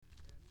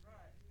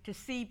to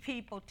see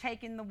people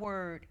taking the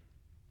word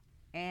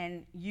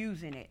and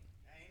using it.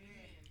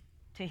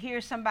 To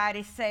hear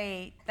somebody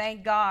say,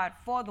 thank God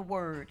for the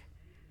word,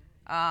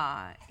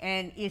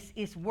 and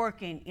it's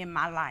working in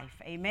my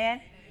life. Amen?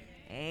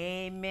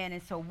 Amen.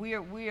 And so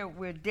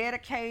we're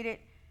dedicated,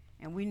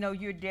 and we know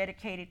you're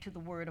dedicated to the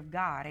word of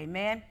God.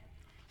 Amen?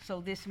 So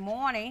this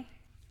morning,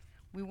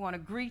 we want to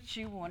greet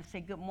you. We want to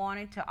say good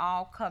morning to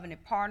all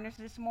covenant partners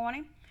this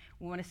morning.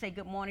 We want to say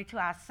good morning to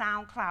our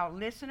SoundCloud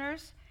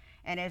listeners.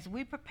 And as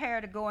we prepare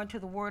to go into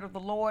the word of the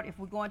Lord, if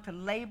we're going to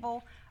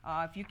label,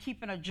 if you're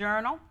keeping a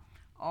journal,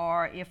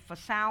 or if for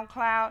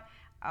SoundCloud,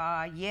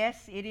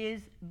 yes, it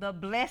is the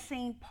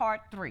blessing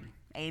part 3.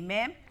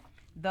 Amen.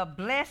 The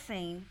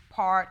blessing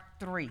part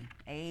 3.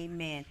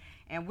 Amen.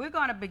 And we're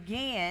going to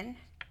begin.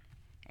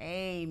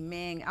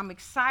 Amen. I'm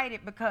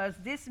excited because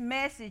this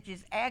message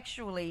is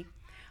actually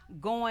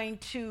going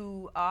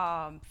to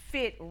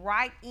fit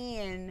right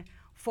in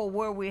for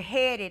where we're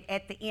headed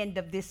at the end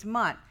of this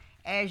month.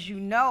 As you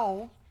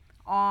know,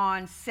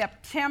 on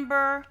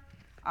September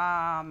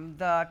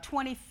the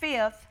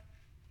 25th,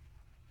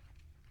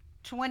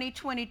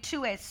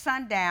 2022 at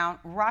sundown,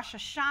 Rosh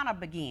Hashanah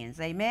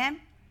begins.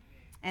 Amen.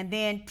 And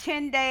then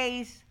 10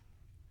 days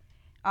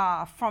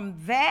from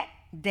that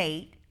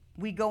date,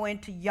 we go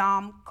into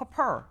Yom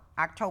Kippur,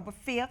 October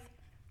 5th,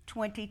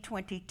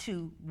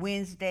 2022,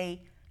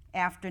 Wednesday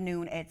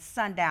afternoon at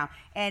sundown.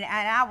 And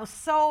I was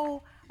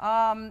so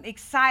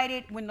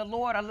excited when the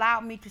Lord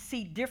allowed me to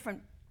see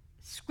different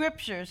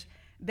scriptures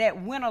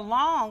that went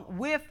along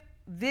with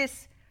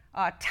this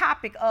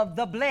topic of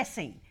the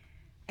blessing.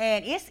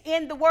 And it's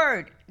in the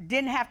word.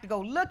 Didn't have to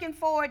go looking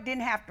for it.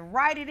 Didn't have to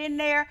write it in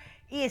there.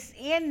 It's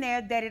in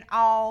there that it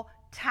all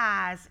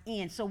ties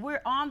in. So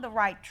we're on the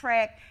right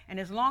track. And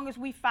as long as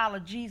we follow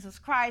Jesus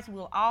Christ,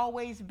 we'll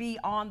always be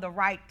on the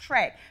right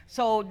track.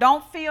 So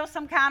don't feel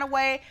some kind of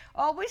way.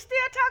 Oh, we're still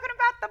talking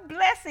about the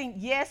blessing.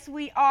 Yes,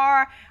 we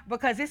are,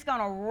 because it's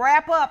going to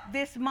wrap up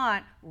this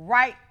month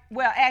right.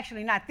 Well,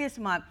 actually not this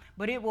month,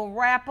 but it will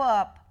wrap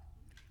up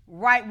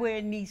right where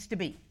it needs to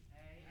be.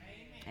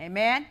 Amen.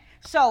 Amen.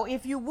 So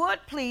if you would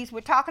please,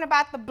 we're talking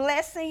about the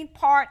blessing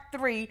part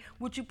 3.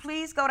 Would you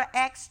please go to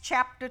Acts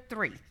chapter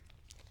 3?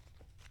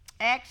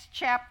 Acts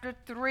chapter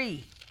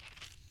 3.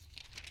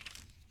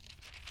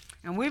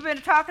 And we've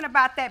been talking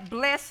about that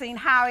blessing,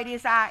 how it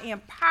is our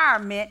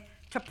empowerment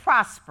to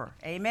prosper.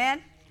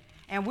 Amen.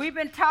 And we've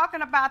been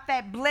talking about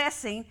that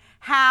blessing,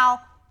 how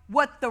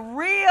what the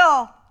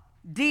real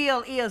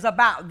deal is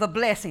about the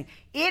blessing.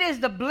 It is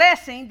the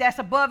blessing that's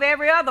above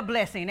every other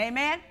blessing.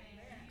 Amen.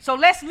 So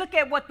let's look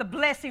at what the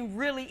blessing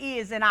really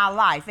is in our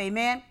life.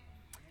 Amen.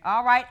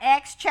 All right.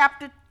 Acts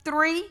chapter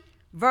 3,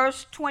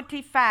 verse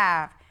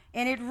 25.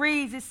 And it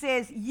reads, it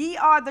says, ye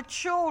are the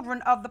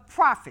children of the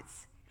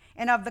prophets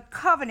and of the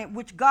covenant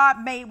which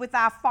God made with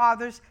our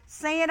fathers,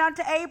 saying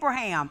unto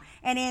Abraham,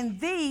 and in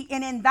thee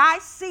and in thy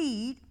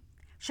seed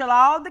shall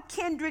all the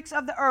kindreds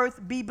of the earth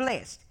be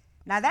blessed.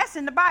 Now that's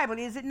in the Bible,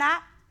 is it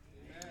not?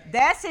 Amen.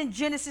 That's in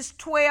Genesis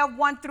 12,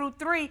 1 through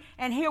 3.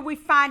 And here we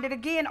find it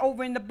again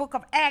over in the book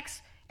of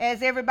Acts,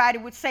 as everybody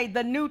would say,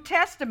 the New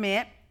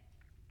Testament.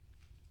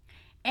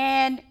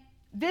 And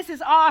this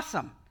is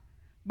awesome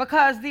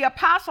because the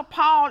Apostle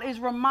Paul is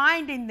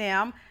reminding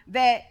them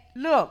that,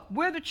 look,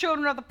 we're the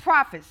children of the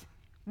prophets.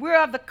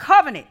 We're of the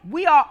covenant.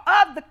 We are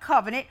of the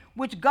covenant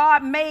which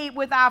God made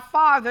with our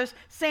fathers,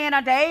 saying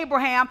unto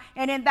Abraham,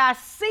 and in thy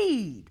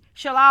seed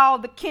shall all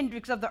the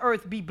kindreds of the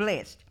earth be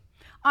blessed.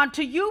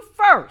 Unto you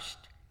first,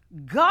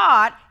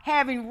 God,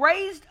 having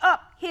raised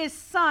up his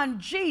son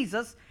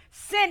Jesus,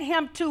 sent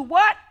him to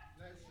what?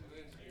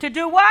 To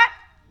do what?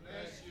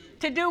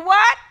 To do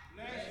what?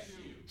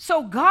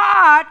 So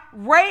God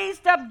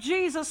raised up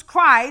Jesus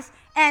Christ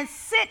and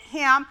sent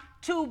him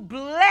to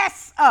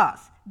bless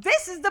us.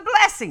 This is the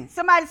blessing.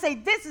 Somebody say,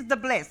 this is the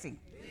blessing.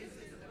 This is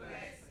the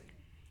blessing.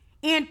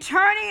 In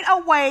turning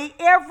away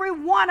every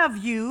one of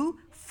you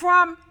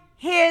from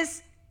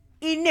his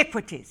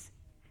iniquities.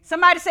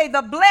 Somebody say,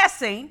 the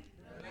blessing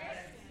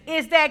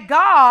is that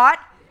God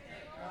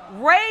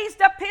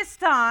raised up his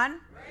son,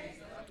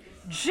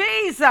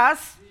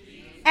 Jesus,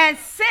 and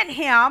sent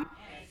him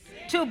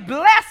to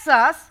bless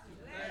us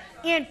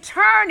in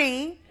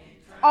turning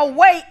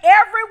away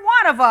every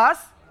one of us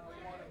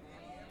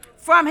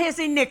from his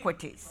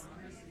iniquities.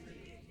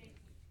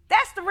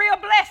 That's the real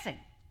blessing.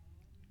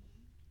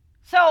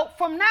 So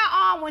from now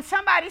on, when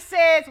somebody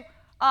says,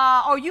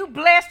 are you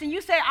blessed? And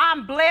you say,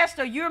 I'm blessed,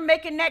 or you're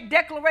making that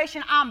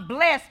declaration, I'm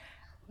blessed.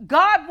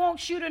 God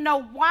wants you to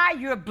know why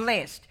you're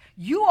blessed.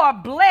 You are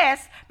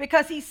blessed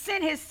because he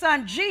sent his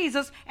son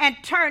Jesus and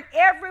turned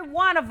every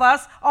one of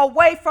us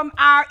away from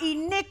our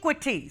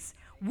iniquities.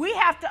 We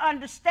have to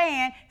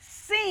understand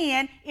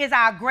sin is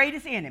our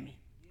greatest enemy.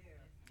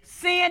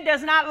 Sin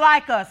does not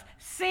like us.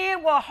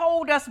 Sin will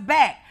hold us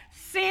back.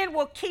 Sin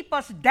will keep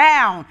us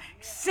down.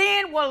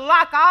 Sin will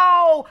lock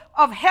all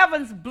of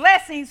heaven's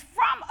blessings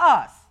from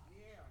us.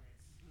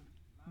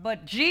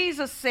 But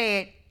Jesus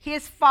said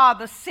his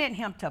Father sent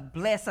him to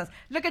bless us.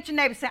 Look at your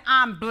neighbor and say,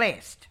 I'm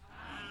blessed.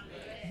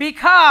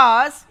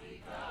 Because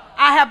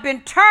I have been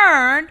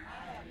turned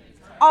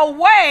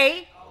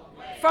away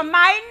from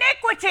my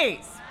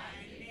iniquities.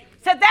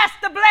 So that's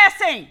the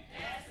blessing.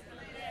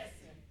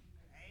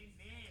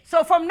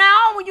 So from now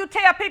on, when you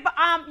tell people,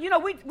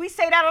 we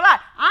say that a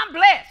lot. I'm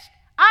blessed.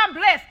 I'm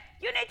blessed.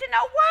 You need to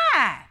know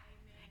why.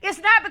 It's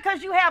not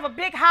because you have a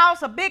big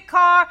house, a big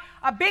car,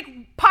 a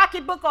big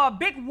pocketbook, or a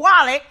big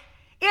wallet.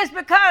 It's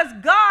because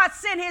God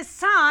sent his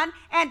son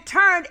and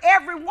turned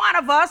every one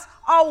of us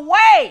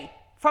away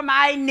from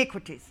our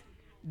iniquities.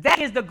 That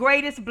is the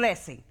greatest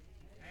blessing.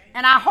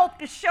 And I hope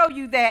to show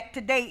you that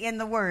today in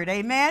the word.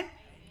 Amen.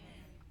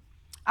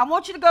 I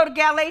want you to go to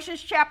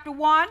Galatians chapter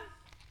 1.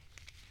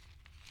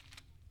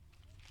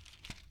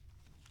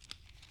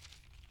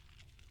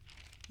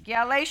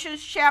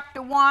 Galatians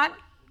chapter 1. Amen.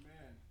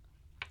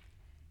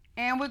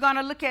 And we're going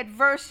to look at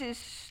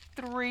verses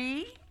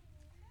 3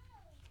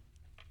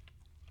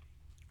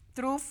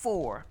 through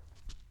 4.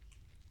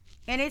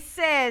 And it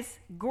says,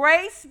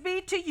 grace be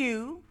to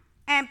you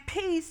and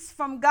peace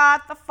from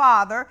God the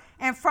Father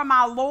and from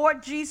our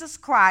Lord Jesus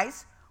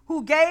Christ,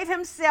 who gave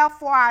himself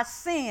for our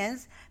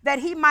sins, that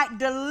he might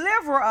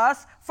deliver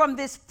us from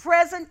this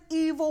present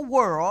evil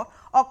world,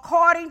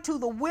 according to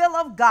the will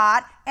of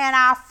God and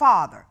our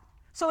Father.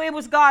 So it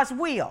was God's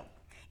will.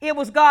 It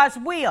was God's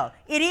will.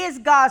 It is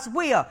God's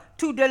will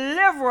to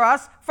deliver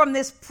us from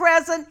this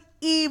present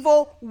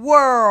evil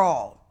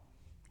world.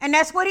 And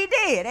that's what he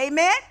did.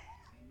 Amen?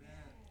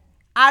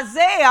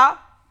 Isaiah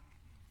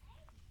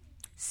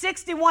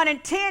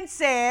 61:10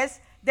 says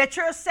that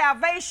your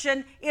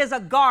salvation is a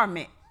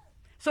garment.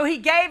 So he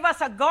gave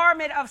us a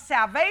garment of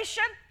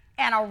salvation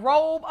and a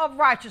robe of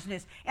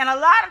righteousness. And a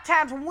lot of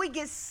times when we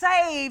get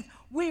saved,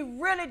 we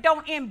really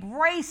don't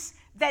embrace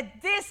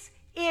that this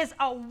is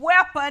a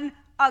weapon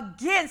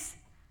against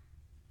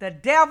the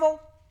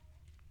devil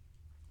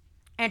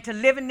and to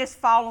live in this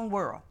fallen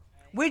world.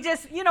 We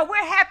just,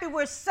 we're happy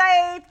we're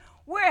saved.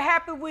 We're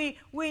happy we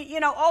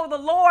the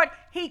Lord,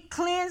 he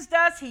cleansed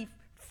us. He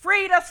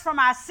freed us from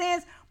our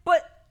sins.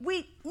 But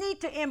we need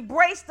to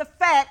embrace the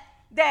fact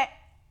that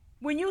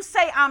when you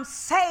say I'm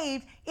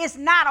saved, it's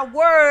not a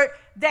word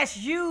that's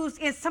used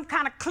in some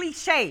kind of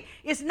cliche.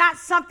 It's not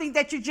something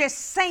that you're just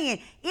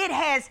saying. It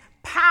has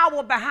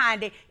power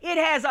behind it. It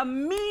has a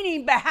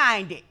meaning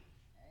behind it.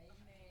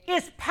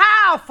 It's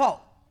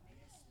powerful.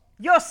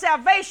 Your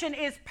salvation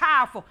is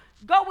powerful.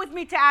 Go with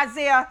me to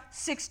Isaiah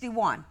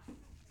 61.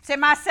 Say,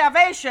 my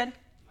salvation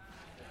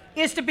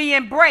is to be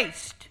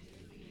embraced.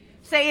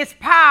 Say, it's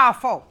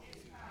powerful.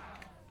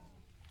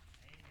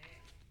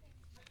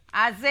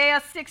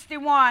 Isaiah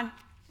 61.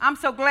 I'm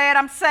so glad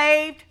I'm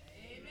saved.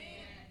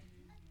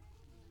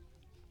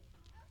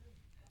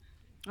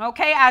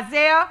 Okay,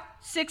 Isaiah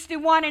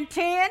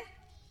 61:10.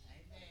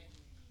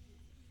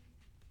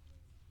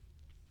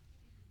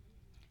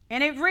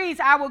 And it reads,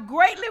 I will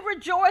greatly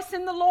rejoice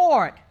in the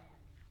Lord.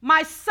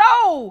 My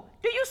soul,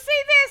 do you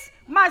see this?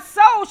 My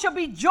soul shall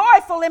be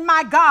joyful in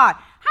my God.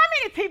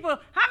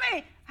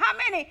 How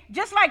many,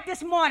 just like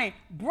this morning,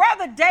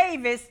 Brother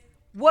Davis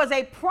was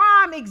a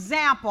prime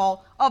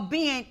example of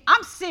being,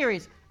 I'm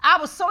serious, I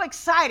was so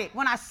excited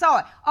when I saw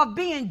it, of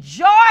being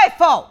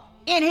joyful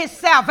in his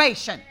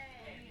salvation.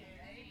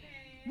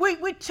 We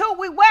wear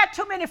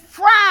too many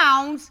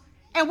frowns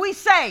and we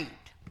saved.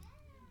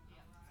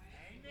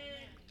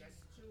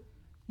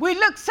 We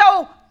look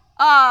so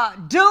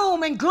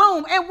doom and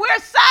gloom and we're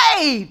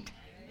saved.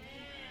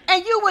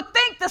 And you would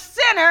think the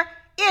sinner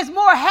is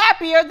more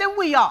happier than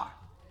we are.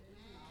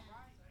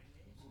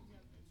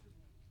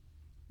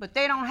 But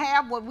they don't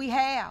have what we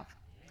have.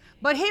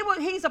 But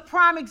he's a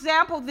prime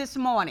example this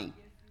morning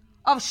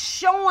of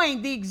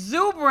showing the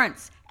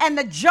exuberance and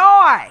the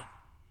joy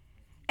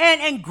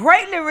and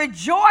greatly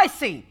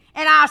rejoicing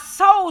and our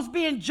souls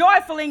being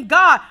joyful in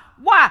God.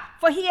 Why?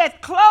 For he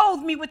hath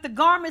clothed me with the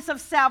garments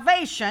of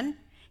salvation.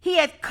 He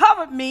hath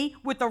covered me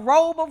with the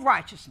robe of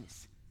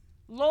righteousness.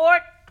 Lord,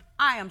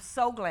 I am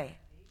so glad.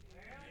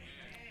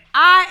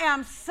 I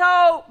am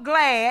so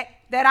glad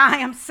that I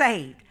am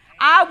saved.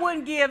 I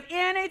wouldn't give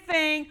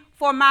anything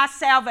for my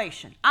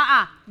salvation.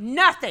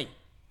 Nothing.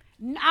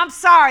 I'm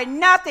sorry,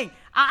 nothing.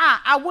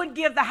 I wouldn't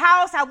give the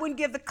house. I wouldn't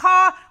give the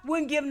car.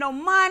 Wouldn't give no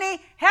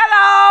money.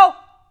 Hello.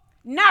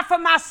 Not for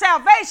my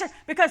salvation.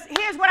 Because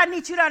here's what I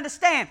need you to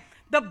understand.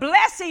 The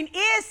blessing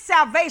is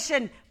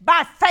salvation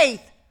by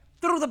faith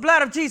through the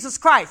blood of Jesus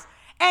Christ.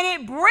 And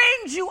it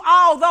brings you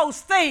all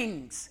those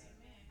things.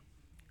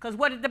 Because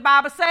what did the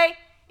Bible say?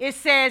 It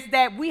says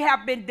that we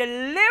have been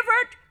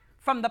delivered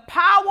from the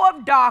power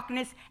of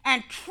darkness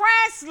and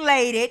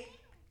transferred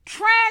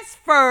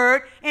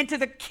into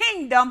the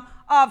kingdom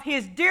of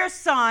his dear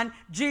son,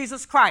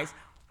 Jesus Christ.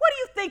 What do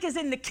you think is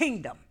in the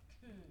kingdom?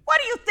 What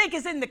do you think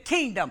is in the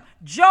kingdom?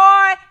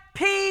 Joy,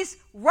 peace,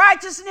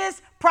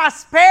 righteousness,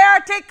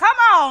 prosperity. Come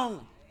on.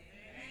 Amen.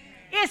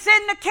 It's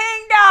in the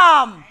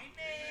kingdom. Amen.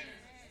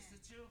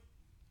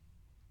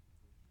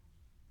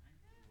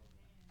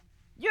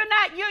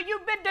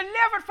 You've been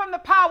delivered delivered from the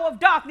power of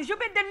darkness. You've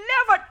been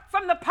delivered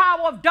from the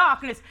power of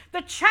darkness.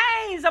 The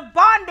chains of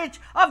bondage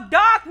of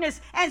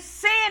darkness and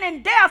sin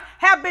and death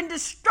have been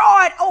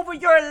destroyed over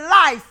your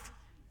life.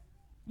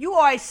 You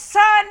are a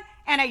son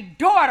and a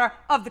daughter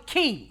of the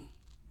King.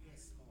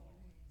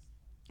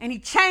 And he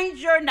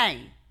changed your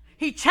name.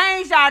 He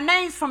changed our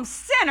names from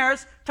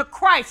sinners to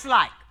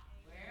Christ-like.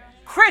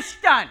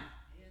 Christian.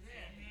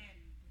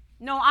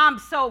 No, I'm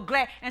so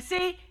glad. And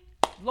see,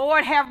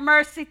 Lord have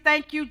mercy.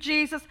 Thank you,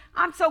 Jesus.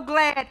 I'm so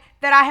glad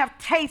that I have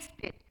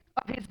tasted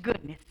of his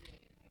goodness.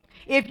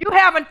 If you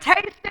haven't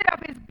tasted of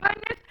his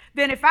goodness,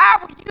 then if I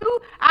were you,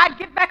 I'd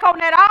get back on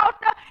that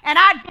altar and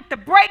I'd get the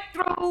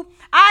breakthrough.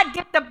 I'd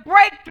get the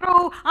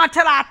breakthrough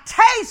until I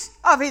taste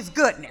of his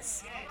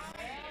goodness.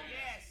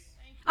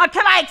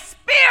 Until I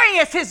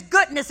experience his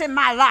goodness in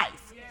my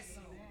life.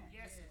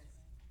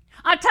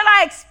 Until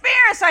I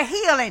experience a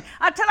healing,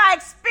 until I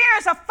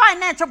experience a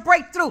financial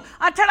breakthrough,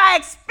 until I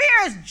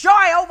experience joy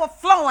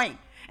overflowing.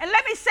 And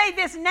let me say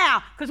this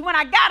now, because when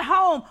I got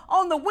home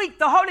on the week,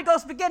 the Holy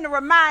Ghost began to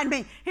remind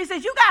me. He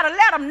says, you got to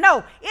let them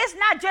know it's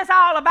not just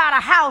all about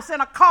a house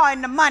and a car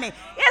and the money.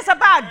 It's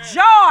about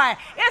joy.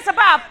 It's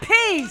about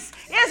peace.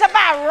 It's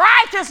about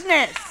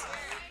righteousness.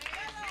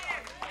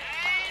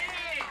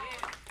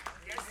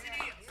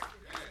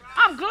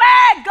 I'm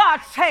glad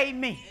God saved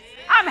me.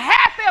 I'm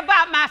happy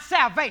about my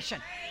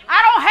salvation.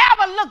 I don't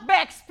have a look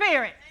back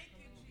spirit.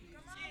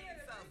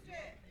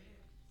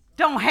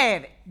 Don't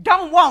have it.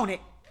 Don't want it.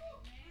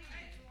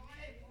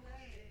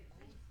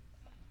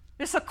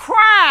 It's a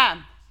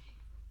crime.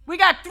 We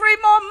got 3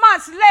 more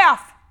months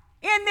left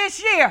in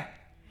this year.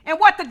 And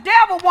what the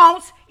devil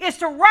wants is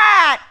to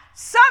ride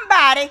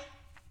somebody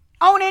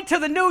on into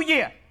the new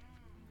year.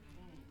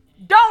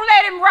 Don't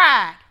let him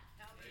ride.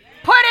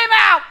 Put him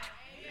out.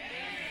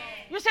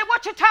 You say,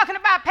 what you talking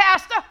about,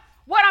 Pastor?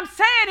 What I'm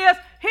saying is,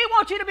 he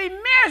wants you to be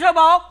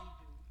miserable,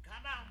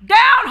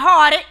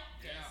 downhearted,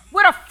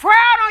 with a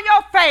frown on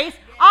your face,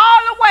 all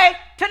the way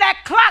till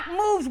that clock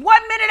moves 1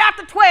 minute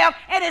after 12,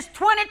 and it's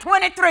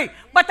 2023.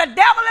 But the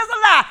devil is a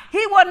lie.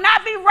 He will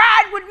not be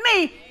riding with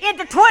me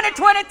into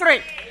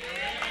 2023.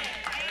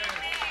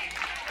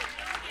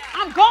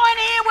 I'm going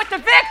in with the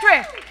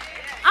victory.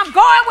 I'm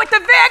going with the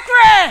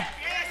victory.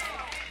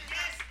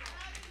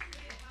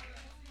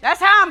 That's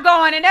how I'm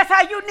going, and that's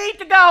how you need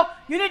to go.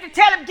 You need to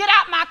tell him, get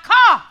out my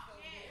car.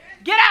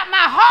 Get out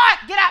my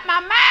heart. Get out my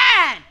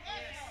mind.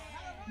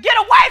 Get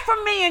away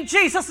from me in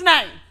Jesus'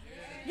 name.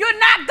 You're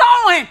not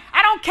going.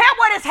 I don't care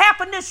what has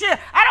happened this year.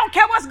 I don't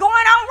care what's going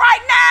on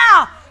right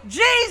now.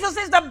 Jesus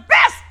is the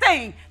best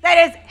thing that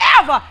has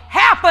ever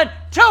happened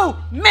to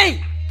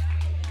me.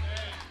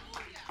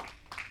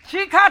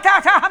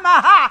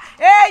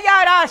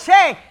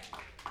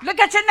 Look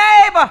at your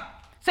neighbor.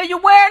 Say, you're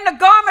wearing the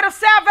garment of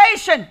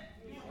salvation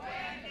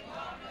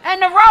and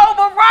the robe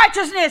of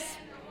righteousness.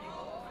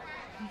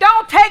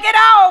 Don't take it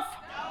off.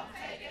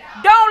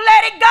 Don't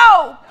let it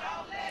go.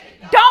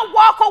 Don't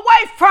walk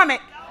away from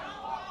it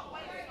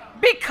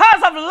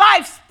because of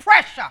life's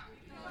pressure.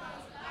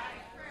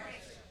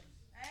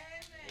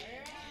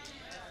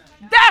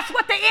 That's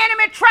what the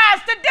enemy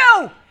tries to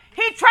do.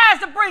 He tries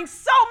to bring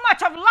so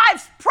much of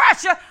life's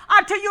pressure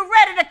until you're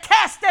ready to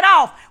cast it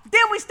off.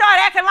 Then we start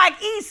acting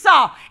like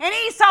Esau. And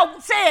Esau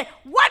said,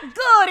 what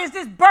good is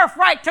this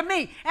birthright to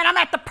me? And I'm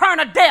at the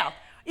point of death.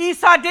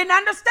 Esau didn't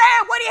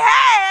understand what he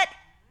had.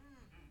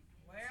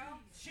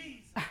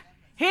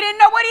 He didn't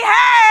know what he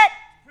had.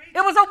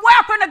 It was a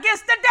weapon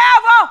against the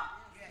devil.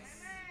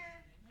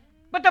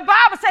 But the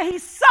Bible says he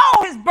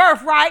sold his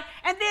birthright,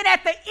 and then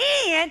at the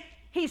end,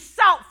 he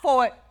sought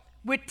for it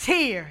with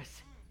tears.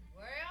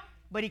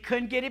 But he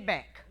couldn't get it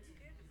back.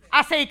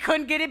 I say he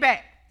couldn't get it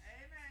back.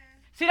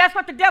 See, that's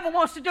what the devil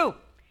wants to do.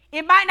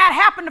 It might not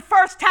happen the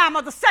first time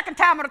or the second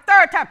time or the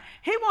third time.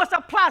 He wants to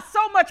apply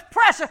so much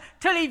pressure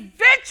till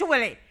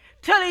eventually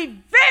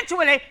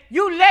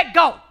you let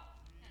go.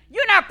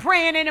 You're not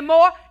praying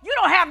anymore. You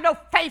don't have no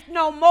faith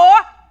no more.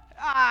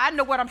 I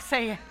know what I'm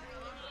saying.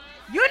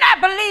 You're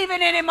not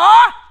believing anymore.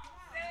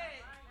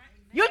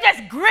 You're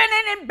just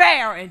grinning and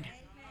bearing.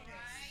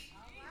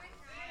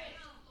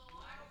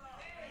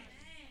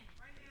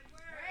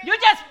 You're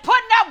just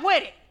putting up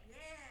with it.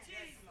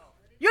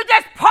 You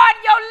just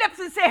parting your lips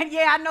and saying,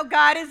 yeah, I know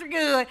God is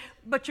good,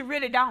 but you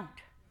really don't.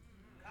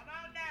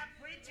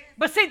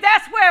 But see,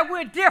 that's where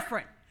we're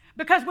different.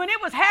 Because when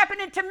it was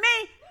happening to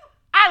me,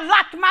 I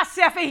locked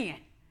myself in.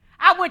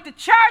 I went to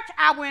church,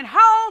 I went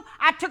home,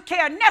 I took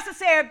care of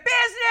necessary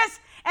business,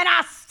 and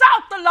I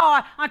sought the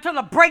Lord until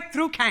a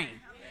breakthrough came.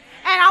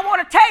 And I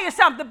want to tell you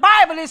something, the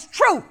Bible is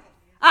true.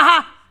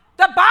 The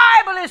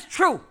Bible is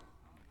true.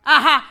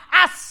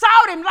 I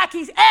sought him like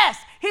he's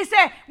asked. He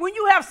said, when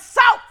you have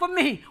sought for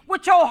me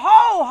with your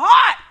whole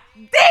heart,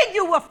 then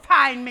you will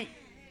find me.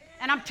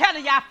 And I'm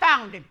telling you, I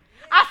found him.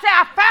 I said,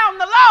 I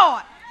found the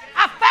Lord.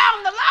 I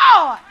found the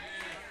Lord.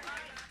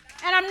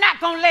 And I'm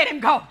not going to let him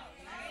go.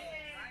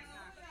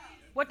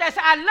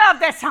 I love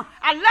that song.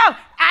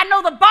 I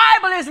know the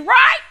Bible is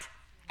right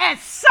and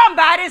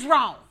somebody's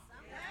wrong.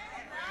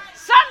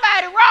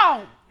 Somebody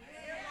wrong.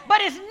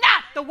 but it's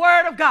not the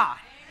word of God.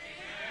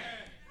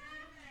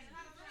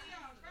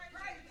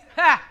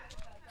 Ha.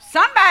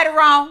 Somebody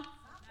wrong,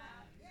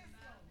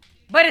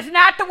 but it's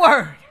not the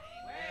word.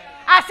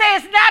 I say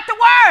it's not the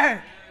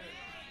word.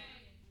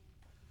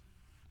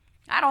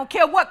 I don't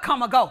care what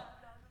come or go.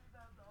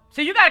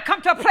 So you got to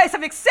come to a place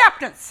of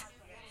acceptance.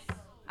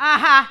 All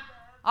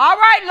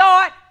right,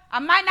 Lord. I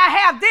might not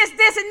have this,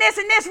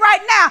 and this right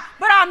now,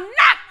 but I'm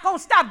not going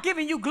to stop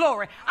giving you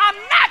glory. I'm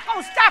not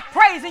going to stop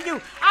praising you.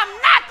 I'm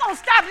not going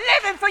to stop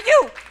living for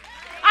you.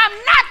 I'm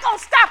not going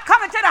to stop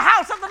coming to the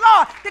house of the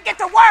Lord to get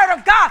the word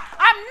of God.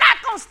 I'm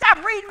not going to stop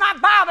reading my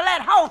Bible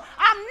at home.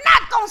 I'm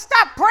not going to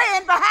stop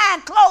praying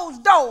behind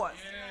closed doors.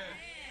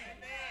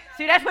 Yeah.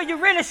 See, that's where you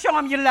really show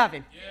him you love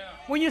him. Yeah.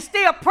 When you're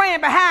still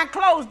praying behind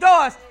closed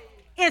doors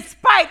in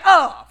spite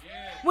of.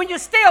 When you're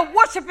still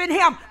worshiping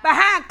him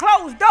behind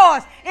closed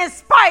doors in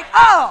spite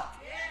of.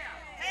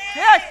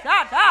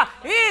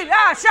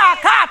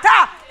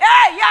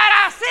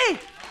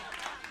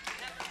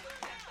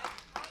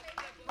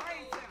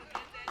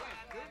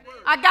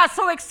 I got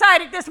so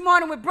excited this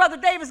morning when Brother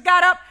Davis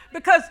got up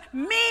because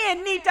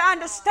men need to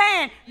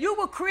understand you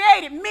were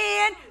created.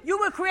 Men, you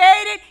were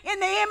created in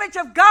the image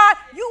of God.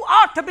 You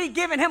ought to be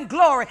giving him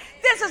glory.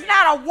 This is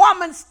not a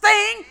woman's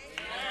thing.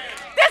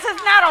 This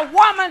is not a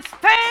woman's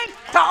thing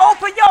to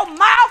open your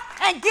mouth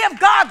and give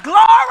God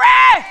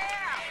glory.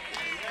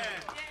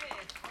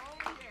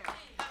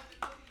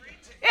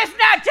 It's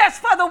not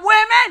just for the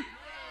women.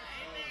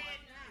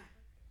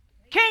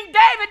 King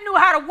David knew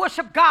how to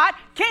worship God.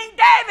 King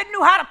David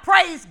knew how to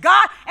praise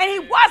God, and he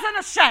wasn't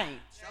ashamed.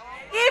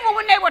 Even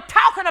when they were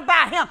talking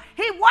about him,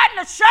 he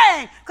wasn't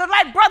ashamed. Because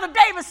like Brother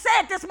David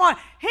said this morning,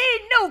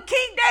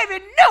 King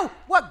David knew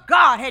what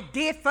God had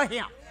did for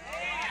him.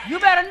 You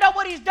better know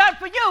what he's done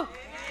for you.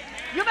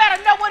 You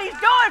better know what he's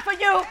doing for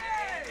you.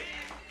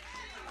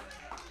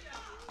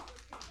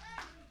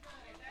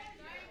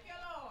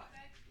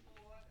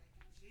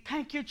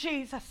 Thank you,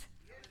 Jesus.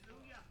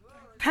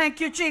 Thank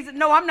you, Jesus.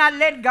 No, I'm not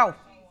letting go.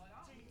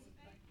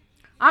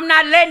 I'm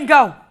not letting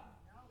go.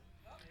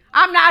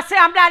 I'm not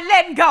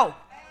letting go.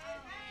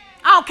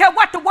 I don't care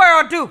what the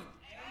world do.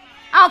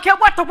 I don't care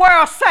what the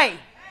world say.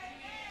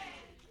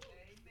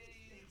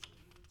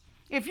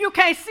 If you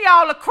can't see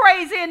all the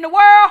crazy in the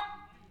world,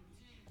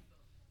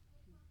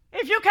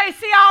 if you can't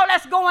see all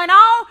that's going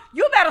on,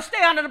 you better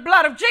stay under the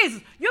blood of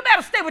Jesus. You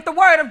better stay with the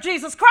word of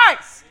Jesus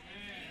Christ.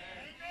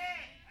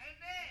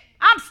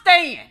 I'm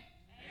staying.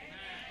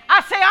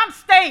 I say I'm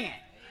staying.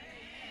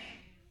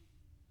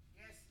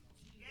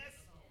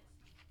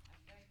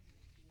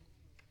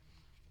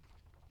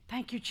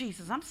 Thank you,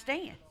 Jesus. I'm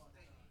staying.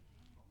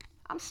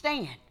 I'm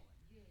staying.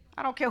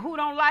 I don't care who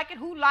don't like it,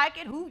 who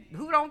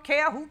don't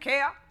care, who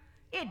care.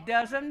 It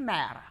doesn't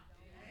matter.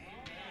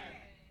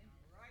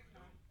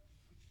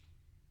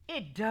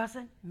 It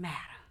doesn't matter.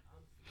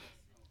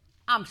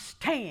 I'm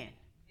staying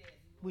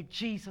with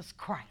Jesus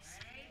Christ.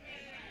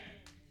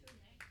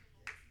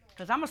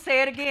 Because I'm going to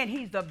say it again.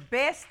 He's the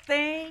best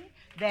thing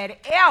that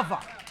ever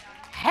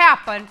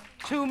happened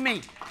to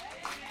me.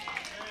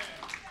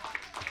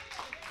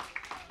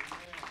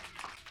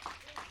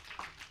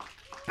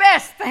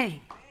 Best thing.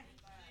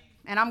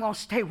 And I'm going to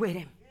stay with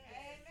him.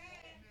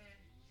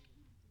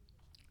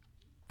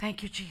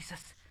 Thank you,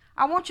 Jesus.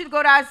 I want you to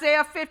go to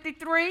Isaiah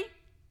 53.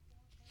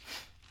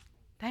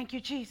 Thank you,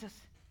 Jesus.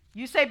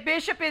 You say,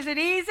 Bishop, is it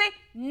easy?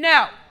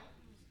 No.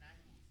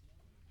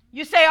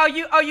 You say, are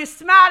you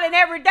smiling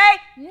every day?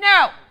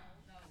 No.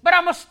 But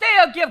I'm going to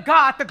still give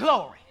God the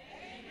glory.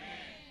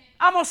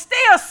 I'm going to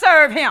still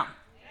serve him.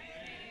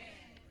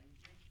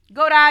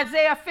 Go to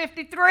Isaiah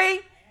 53,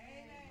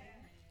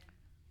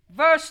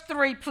 verse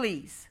 3,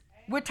 please.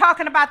 We're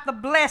talking about the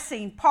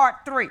blessing, part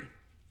 3.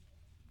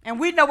 And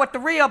we know what the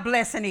real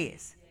blessing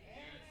is.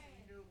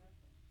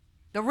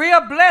 The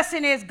real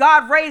blessing is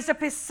God raised up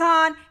his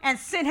son and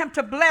sent him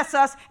to bless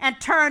us and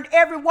turned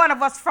every one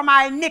of us from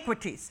our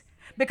iniquities.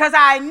 Because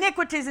our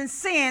iniquities and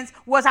sins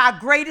was our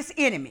greatest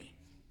enemy.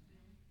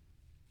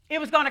 It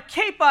was going to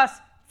keep us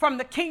from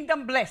the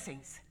kingdom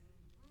blessings.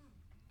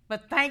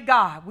 But thank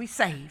God we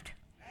saved.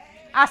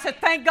 I said,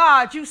 thank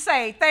God you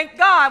saved. Thank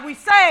God we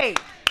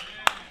saved.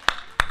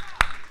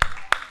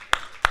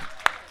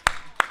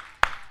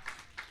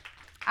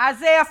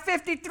 Isaiah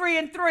 53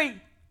 and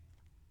 3.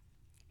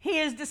 He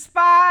is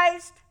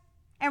despised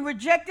and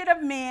rejected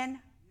of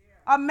men,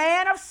 a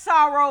man of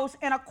sorrows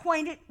and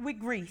acquainted with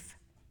grief.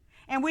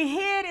 And we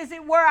hid, as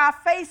it were, our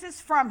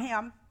faces from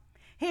him.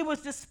 He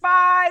was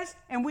despised,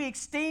 and we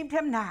esteemed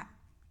him not.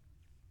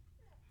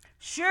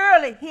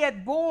 Surely he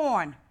had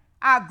borne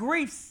our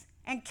griefs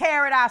and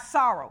carried our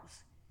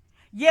sorrows.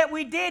 Yet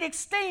we did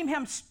esteem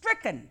him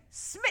stricken,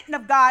 smitten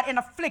of God, and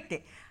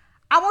afflicted.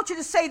 I want you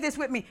to say this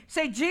with me.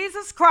 Say,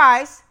 Jesus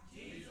Christ,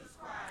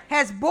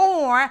 has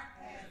borne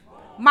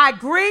my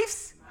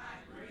griefs,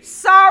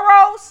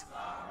 sorrows,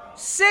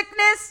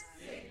 sickness,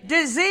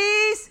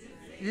 disease,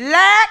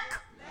 lack.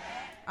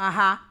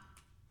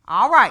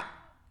 All right.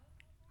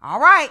 All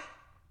right.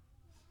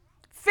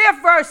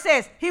 5th verse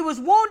says, he was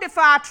wounded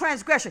for our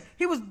transgression.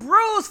 He was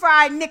bruised for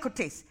our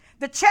iniquities.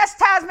 The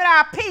chastisement of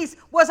our peace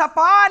was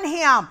upon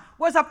him,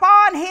 was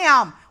upon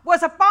him,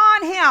 was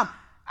upon him.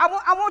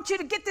 I want you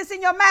to get this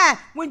in your mind.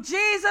 When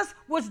Jesus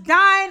was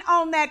dying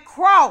on that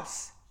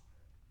cross,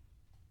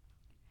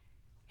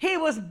 he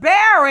was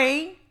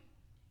bearing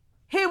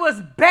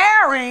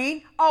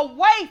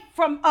away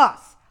from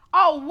us,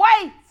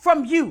 away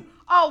from you,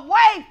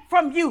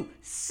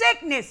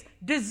 sickness,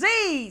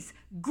 disease,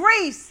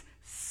 grief,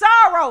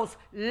 sorrows,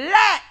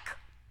 lack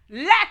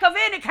of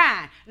any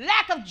kind,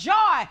 lack of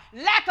joy,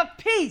 lack of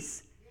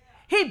peace.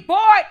 He bore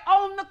it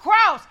on the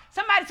cross.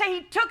 Somebody say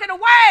he took it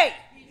away.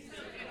 He took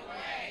it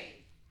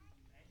away.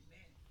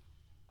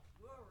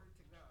 Glory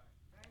to God.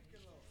 Thank you,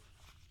 Lord.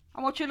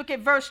 I want you to look at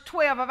verse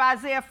 12 of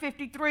Isaiah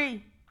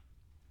 53.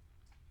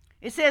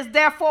 It says,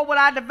 therefore will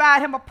I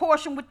divide him a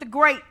portion with the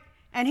great,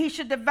 and he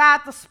should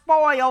divide the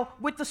spoil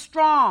with the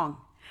strong,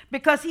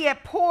 because he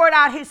had poured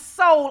out his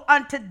soul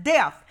unto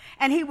death,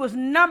 and he was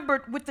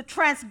numbered with the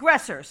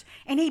transgressors,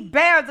 and he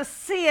bare the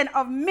sin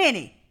of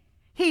many.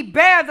 He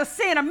bare the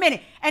sin of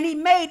many, and he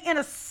made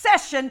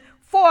intercession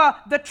for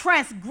the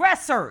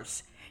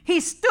transgressors. He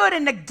stood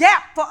in the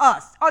gap for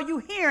us. Are you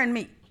hearing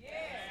me? Yes.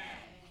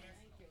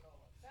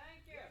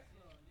 Thank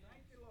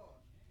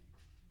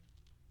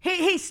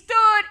you. He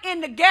stood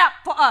in the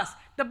gap for us.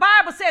 The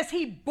Bible says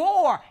he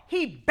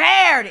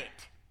bared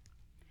it.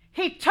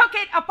 He took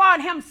it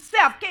upon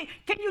himself.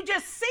 Can you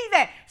just see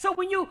that? So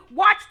when you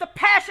watch the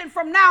Passion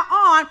from now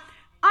on,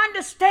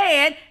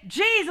 understand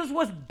Jesus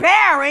was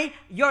bearing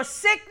your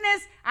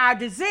sickness, our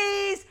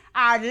disease,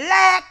 our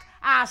lack,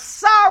 our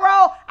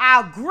sorrow,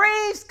 our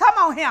griefs. Come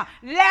on here.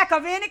 Lack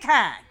of any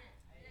kind.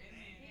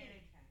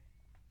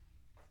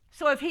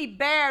 So if he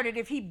bared it,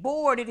 if he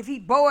bore it,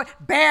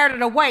 bared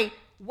it away,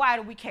 why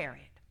do we carry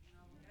it?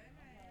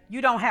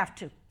 You don't have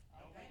to.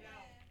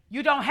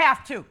 You don't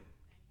have to.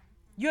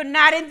 You're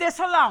not in this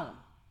alone.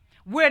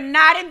 We're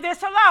not in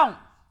this alone.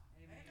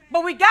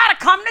 But we got to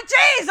come to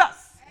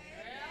Jesus.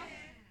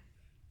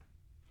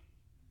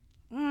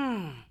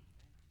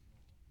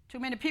 Too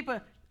many people,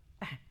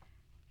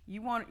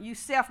 you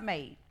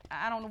self-made.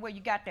 I don't know where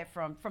you got that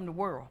from the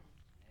world.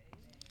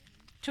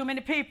 Too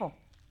many people,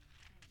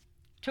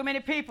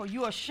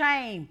 you're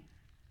ashamed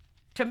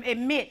to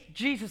admit,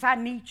 Jesus, I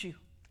need you.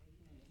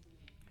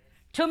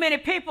 Too many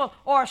people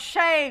are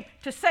ashamed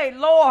to say,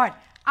 Lord,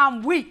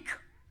 I'm weak.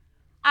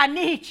 I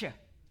need you.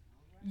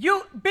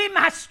 You be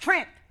my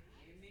strength.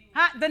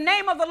 The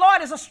name of the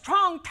Lord is a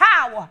strong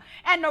tower,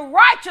 and the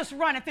righteous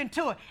runneth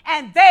into it,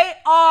 and they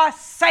are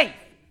safe.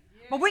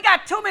 But we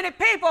got too many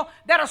people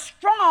that are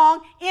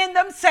strong in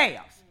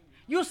themselves.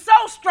 You're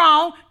so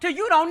strong till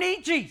you don't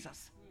need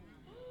Jesus.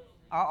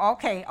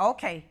 Okay.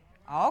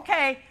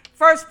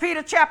 1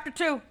 Peter chapter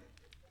 2.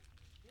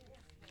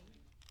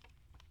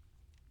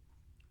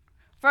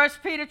 1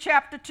 Peter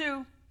chapter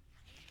 2.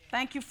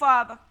 Thank you,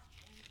 Father.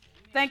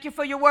 Thank you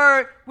for your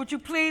word. Would you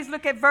please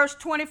look at verse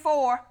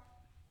 24?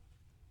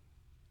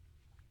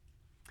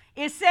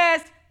 It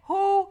says,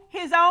 who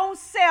his own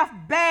self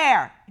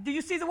bare. Do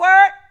you see the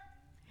word?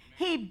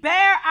 He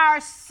bare our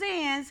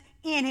sins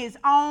in his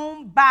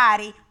own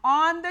body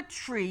on the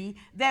tree,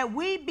 that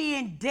we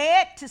being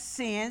dead to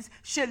sins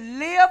should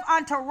live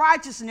unto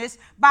righteousness,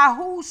 by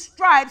whose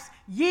stripes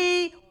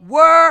ye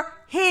were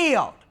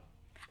healed.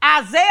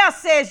 Isaiah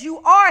says you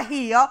are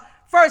healed.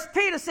 1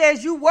 Peter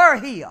says you were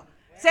healed.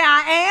 Say,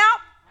 I am,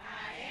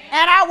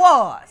 and I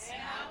was.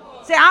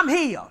 Say, I'm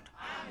healed.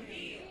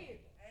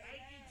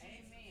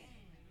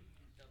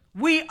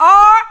 We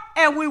are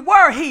and we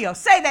were healed.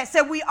 Say that.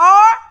 Say, we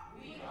are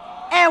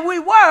and we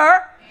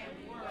were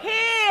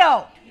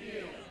healed.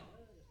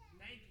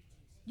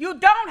 You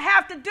don't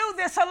have to do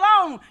this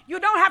alone. You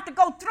don't have to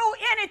go through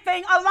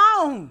anything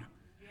alone.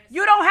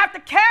 You don't have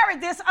to carry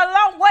this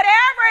alone,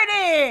 whatever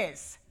it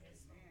is.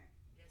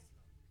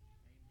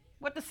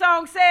 What the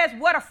song says,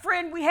 what a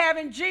friend we have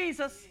in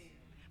Jesus.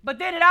 But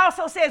then it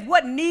also says,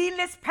 what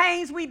needless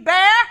pains we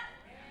bear.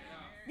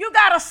 You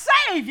got a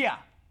Savior.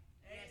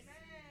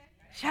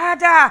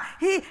 Shaddai.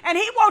 He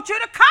wants you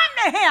to come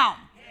to him.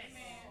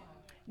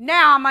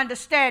 Now I'm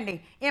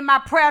understanding. In my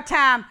prayer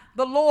time,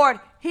 the Lord,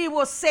 he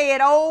will say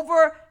it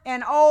over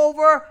and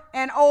over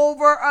and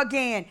over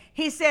again.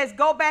 He says,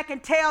 go back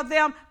and tell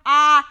them,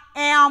 I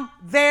am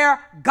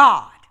their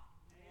God.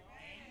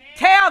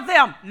 Tell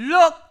them,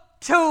 look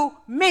to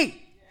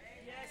me.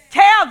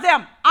 Tell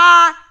them,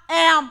 I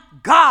am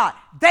God.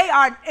 They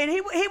are, and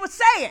he would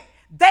say it,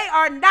 they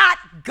are not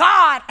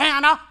God,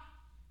 Anna.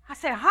 I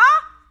said,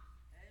 huh?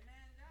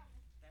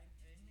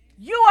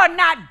 You are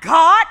not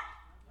God.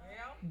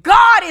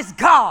 God is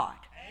God.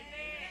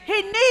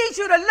 He needs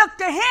you to look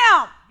to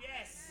him.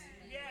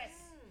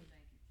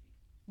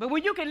 But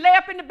when you can lay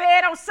up in the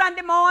bed on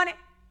Sunday morning,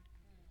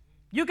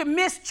 you can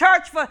miss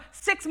church for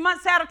 6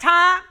 months at a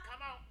time.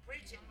 Come on,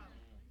 preach it.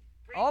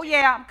 Oh,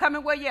 yeah, I'm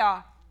coming where you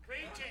are.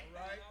 Preach it.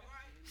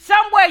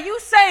 Somewhere you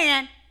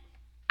saying,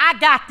 I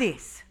got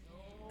this.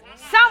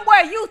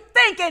 Somewhere you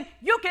thinking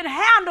you can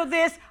handle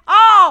this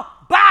all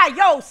by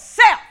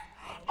yourself.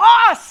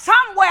 Or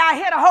somewhere I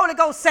hear the Holy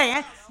Ghost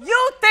saying,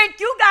 you think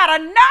you got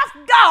enough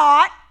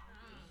God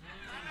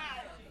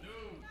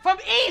from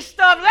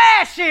Easter of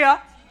last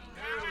year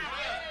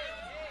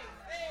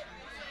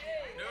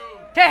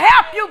to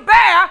help you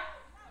bear.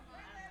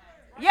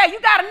 Yeah, you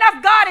got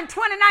enough God in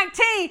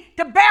 2019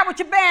 to bear what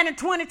you're bearing in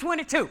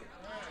 2022.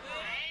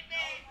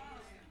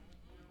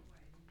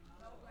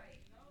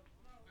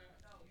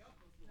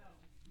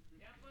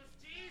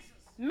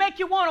 Make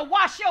you want to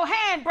wash your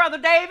hand, Brother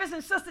Davis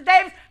and Sister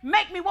Davis.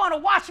 Make me want to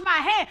wash my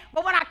hand.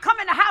 But when I come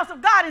in the house of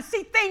God and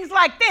see things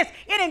like this,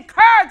 it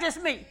encourages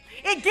me.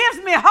 It gives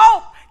me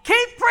hope.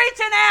 Keep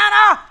preaching,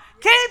 Anna.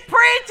 Keep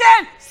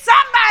preaching.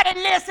 Somebody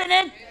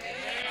listening.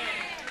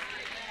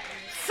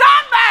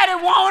 Somebody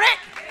want it.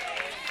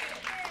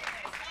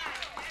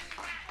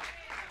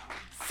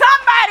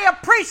 Somebody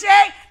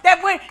appreciate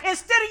that when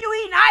instead of you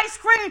eating ice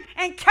cream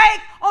and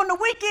cake on the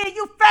weekend,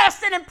 you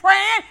fasting and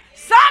praying.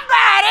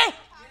 Somebody.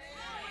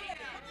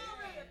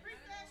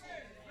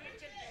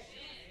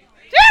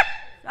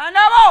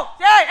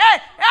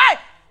 Hey.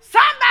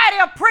 Somebody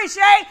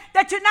appreciate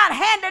that you're not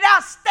handed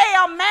out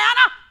stale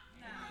manna.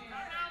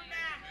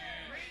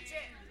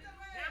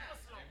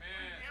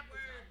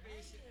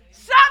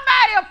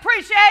 Somebody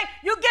appreciate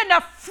you getting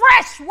a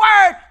fresh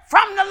word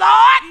from the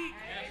Lord.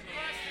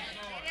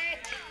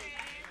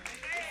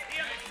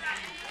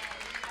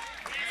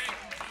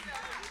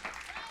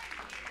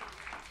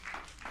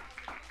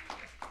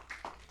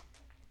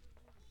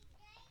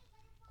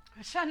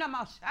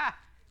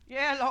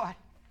 Yeah, Lord.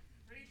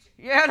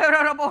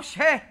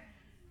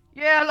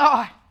 Yeah,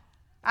 Lord.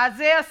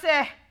 Isaiah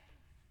said,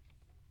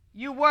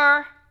 you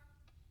were.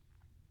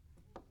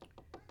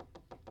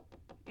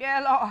 Yeah,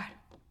 Lord.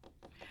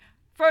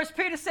 First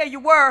Peter said you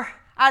were.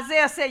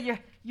 Isaiah said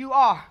you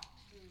are.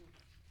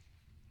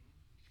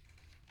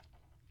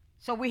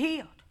 So we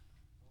healed.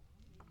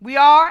 We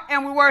are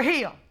and we were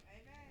healed.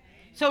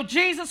 So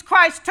Jesus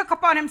Christ took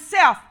upon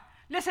himself.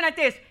 Listen at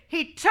this.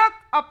 He took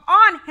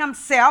upon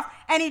himself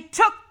and he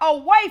took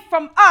away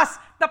from us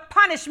the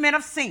punishment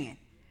of sin.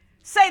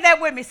 Say that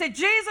with me. Say,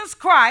 Jesus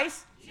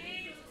Christ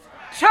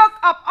took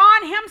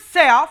upon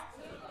himself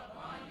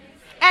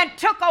and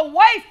took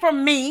away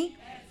from me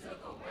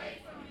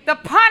the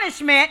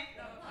punishment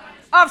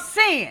of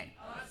sin.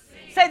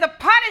 Say, the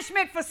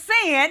punishment for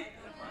sin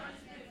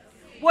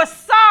was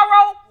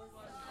sorrow,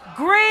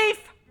 grief,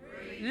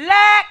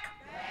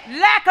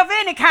 lack of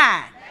any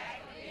kind.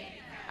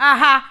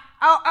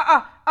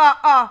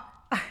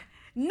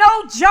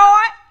 No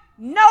joy,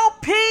 no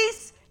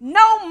peace,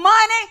 no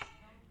money,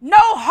 no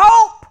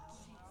hope.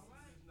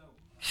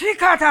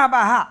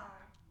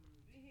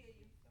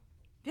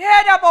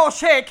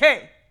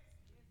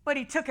 But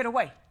he took it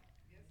away.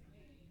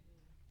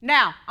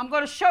 Now, I'm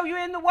going to show you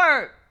in the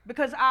Word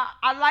because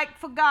I like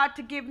for God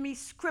to give me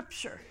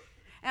scripture.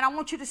 And I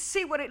want you to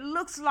see what it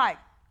looks like,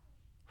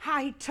 how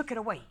he took it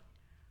away.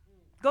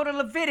 Go to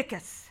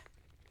Leviticus.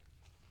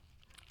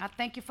 I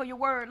thank you for your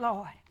word,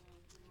 Lord.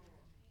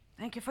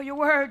 Thank you for your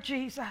word,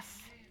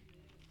 Jesus.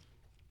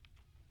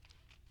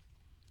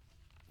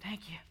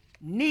 Thank you.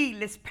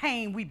 Needless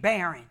pain we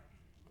bearing.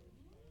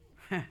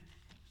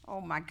 Oh,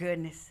 my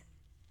goodness.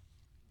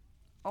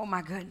 Oh,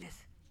 my goodness.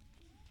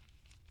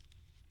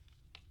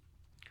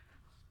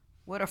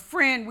 What a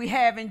friend we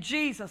have in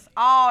Jesus,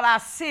 all our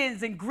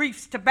sins and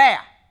griefs to bear.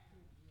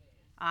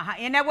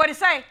 Isn't that what it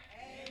say?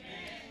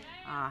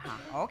 Amen.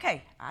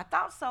 Okay, I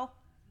thought so.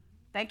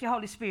 Thank you,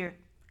 Holy Spirit.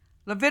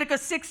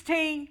 Leviticus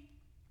 16.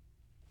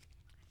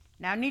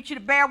 Now, I need you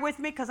to bear with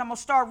me because I'm going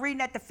to start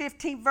reading at the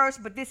 15th verse,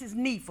 but this is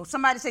needful.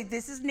 Somebody say,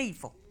 this is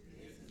needful.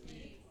 This is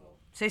needful.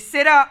 Say,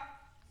 sit up.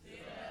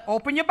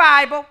 Open your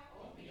Bible.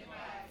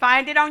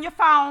 Find it on your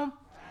phone.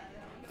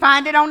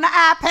 Find it on the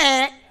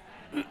iPad.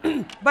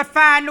 But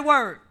find the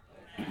word.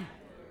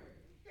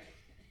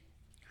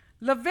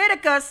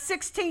 Leviticus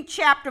 16th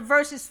chapter,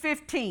 verses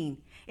 15.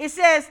 It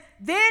says,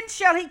 then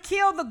shall he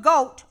kill the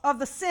goat of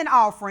the sin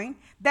offering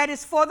that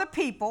is for the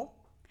people,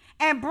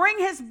 and bring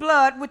his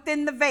blood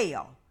within the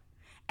veil,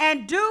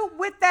 and do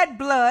with that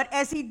blood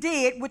as he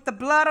did with the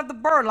blood of the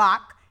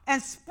burlock,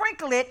 and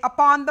sprinkle it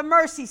upon the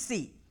mercy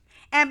seat,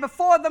 and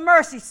before the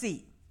mercy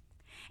seat.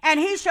 And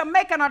he shall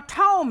make an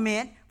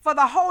atonement for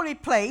the holy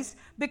place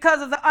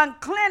because of the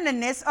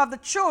uncleanness of the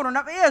children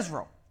of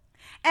Israel,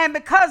 and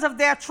because of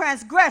their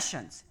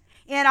transgressions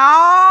in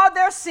all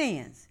their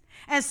sins.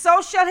 And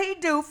so shall he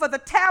do for the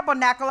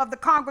tabernacle of the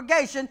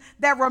congregation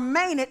that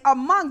remaineth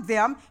among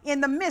them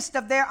in the midst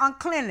of their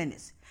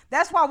uncleanliness.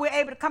 That's why we're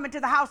able to come into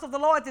the house of the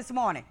Lord this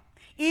morning.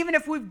 Even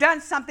if we've done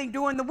something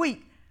during the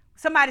week.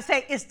 Somebody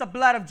say, it's the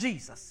blood of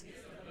Jesus. It's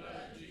the blood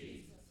of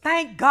Jesus.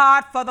 Thank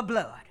God for the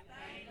blood.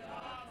 Thank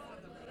God for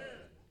the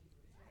blood.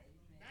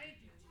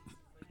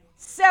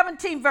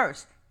 Thank you. 17th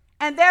verse.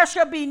 And there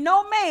shall be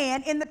no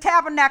man in the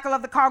tabernacle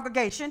of the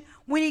congregation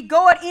when he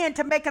goeth in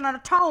to make an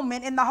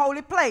atonement in the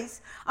holy place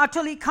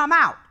until he come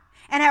out,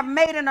 and have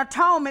made an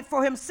atonement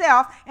for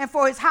himself and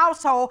for his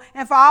household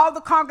and for all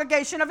the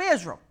congregation of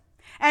Israel.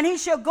 And he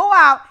shall go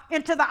out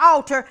into the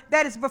altar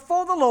that is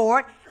before the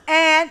Lord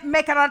and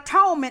make an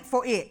atonement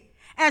for it,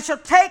 and shall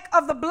take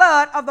of the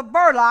blood of the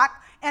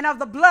burlock and of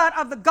the blood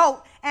of the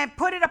goat, and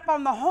put it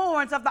upon the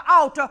horns of the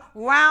altar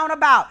round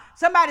about.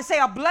 Somebody say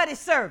a bloody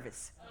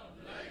service.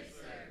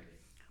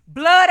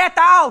 Blood at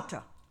the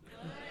altar.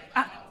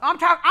 I'm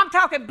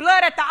talking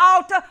blood at the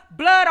altar,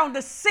 blood on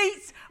the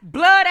seats,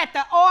 blood at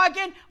the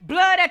organ,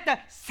 blood at the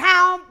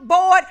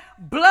soundboard,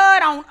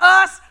 blood on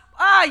us.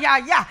 Oh,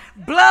 yeah.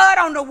 Blood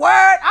on the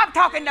word. I'm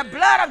talking the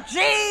blood of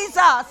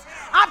Jesus.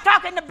 I'm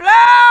talking the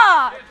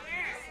blood.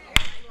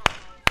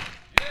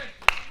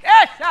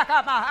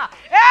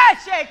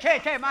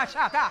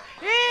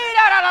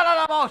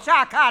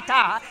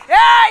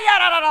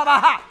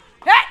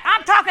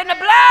 I'm talking the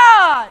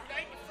blood.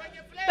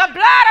 The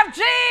blood of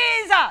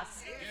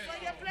Jesus.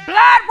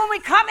 Blood when we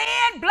come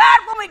in, blood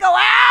when we go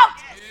out.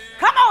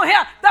 Come on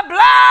here. The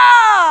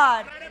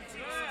blood.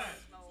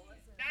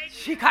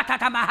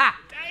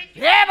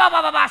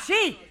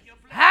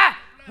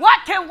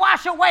 What can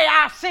wash away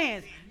our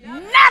sins?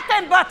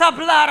 Nothing but the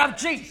blood of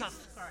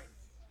Jesus.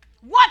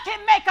 What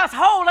can make us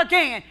whole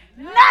again?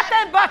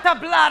 Nothing but the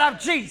blood of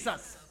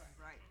Jesus.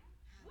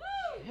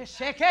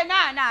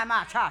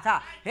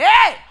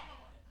 Hey!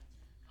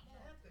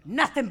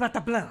 Nothing but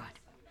the blood.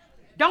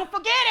 Don't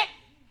forget it.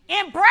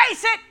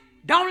 Embrace it.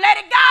 Don't let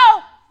it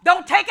go.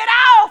 Don't take it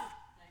off.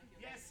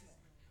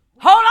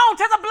 Hold on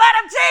to the blood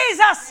of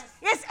Jesus.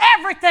 It's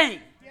everything.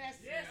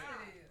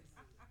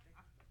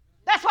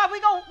 That's why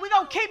we're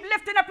going to keep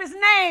lifting up his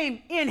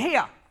name in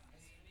here.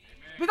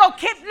 We're going to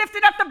keep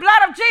lifting up the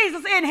blood of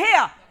Jesus in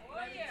here.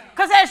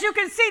 Because as you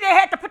can see, they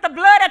had to put the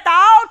blood at the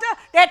altar.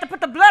 They had to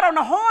put the blood on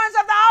the horns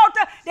of the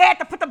altar. They had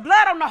to put the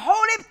blood on the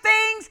holy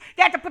things.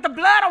 They had to put the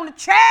blood on the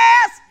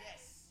chairs.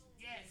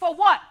 For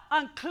what?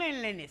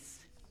 Uncleanliness.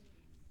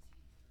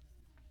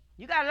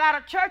 You got a lot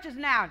of churches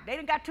now. They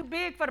done got too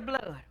big for the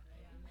blood.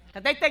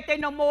 Because they think they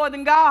know more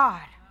than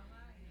God.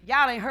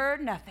 Y'all ain't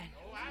heard nothing.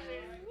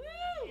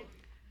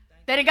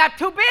 They done got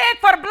too big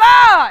for the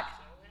blood.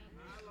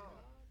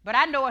 But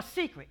I know a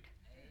secret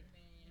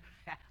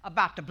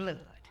about the blood.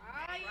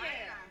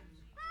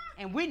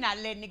 And we're not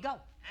letting it go.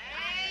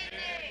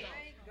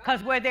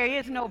 Because where there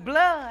is no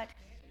blood,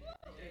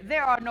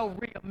 there are no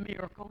real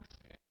miracles.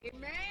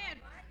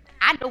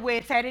 I know where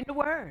it's at in the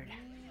Word.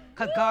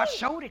 Because God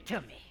showed it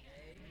to me.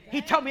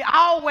 He told me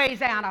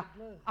always, Anna,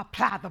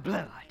 apply the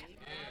blood.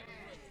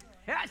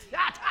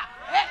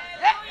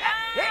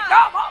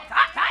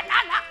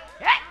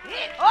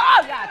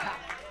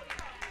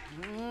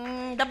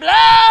 The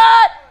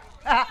blood.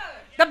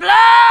 The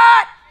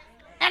blood.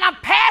 And I'm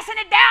passing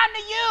it down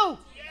to you.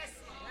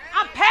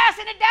 I'm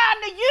passing it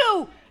down to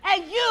you.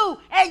 And you.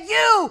 And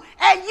you.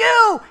 And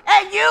you.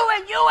 And you.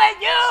 And you.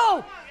 And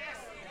you.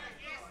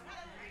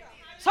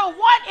 So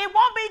it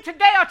won't be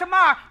today or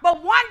tomorrow,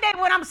 but one day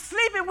when I'm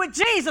sleeping with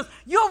Jesus,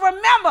 you'll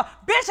remember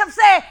Bishop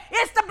said,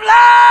 it's the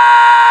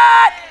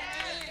blood.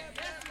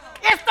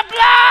 It's the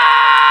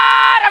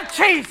blood of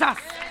Jesus.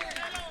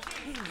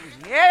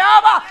 It's the blood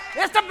of Jesus.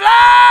 It's the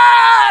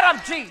blood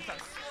of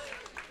Jesus.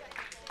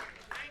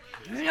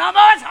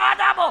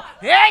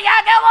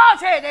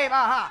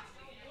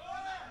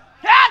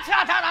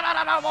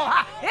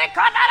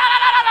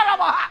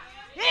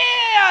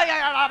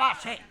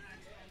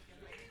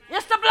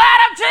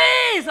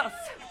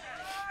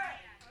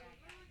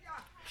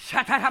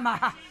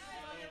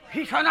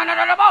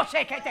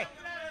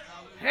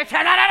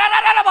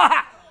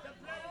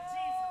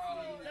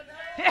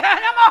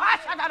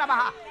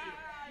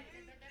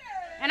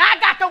 And I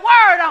got the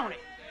word on it.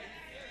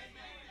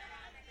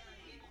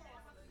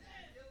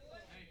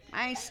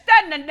 I ain't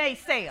studying the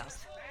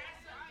naysayers.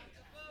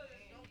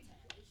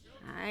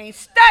 I ain't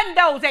studying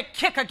those that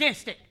kick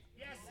against it.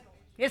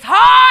 It's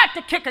hard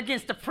to kick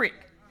against the prick.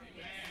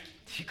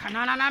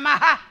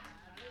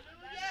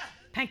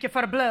 Thank you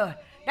for the blood.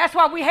 That's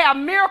why we have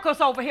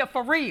miracles over here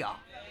for real.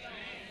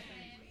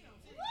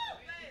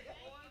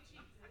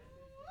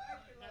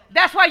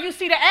 That's why you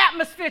see the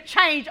atmosphere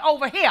change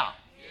over here.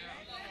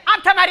 I'm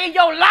talking about in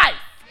your life.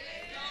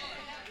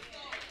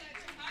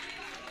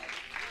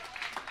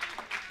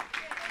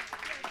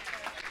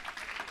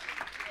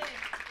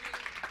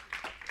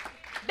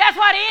 That's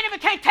why the enemy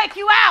can't take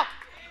you out.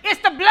 It's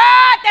the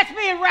blood that's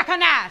being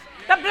recognized.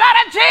 The blood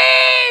of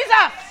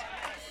Jesus.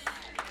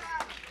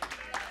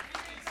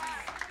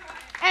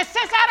 And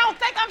since I don't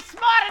think I'm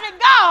smarter than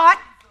God,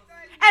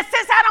 and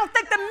since I don't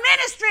think the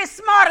ministry is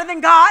smarter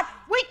than God,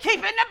 we keep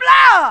in the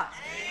blood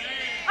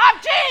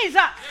of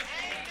Jesus.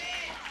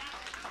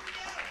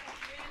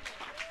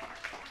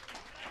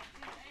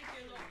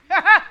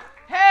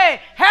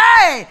 Hey,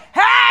 hey,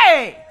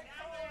 hey,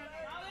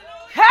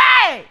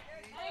 hey.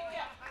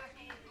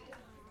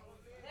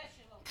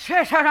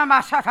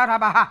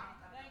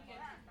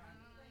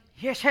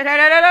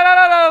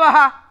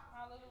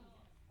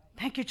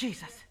 Thank you,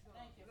 Jesus.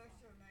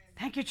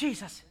 Thank you,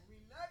 Jesus.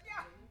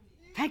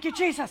 Thank you,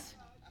 Jesus.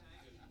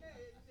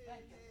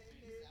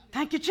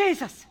 Thank you,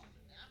 Jesus.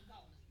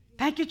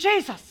 Thank you,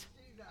 Jesus.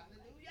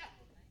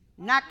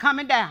 Not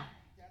coming down.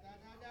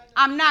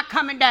 I'm not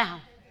coming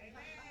down.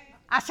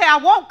 I say I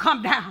won't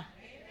come down.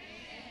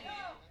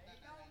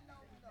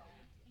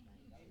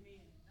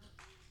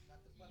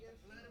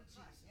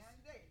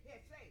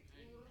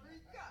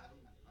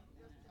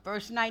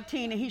 Verse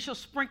 19, and he shall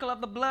sprinkle of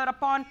the blood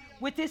upon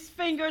with his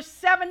fingers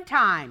 7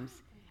 times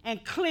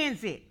and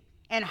cleanse it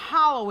and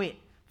hallow it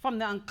from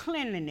the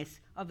uncleanliness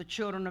of the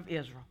children of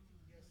Israel.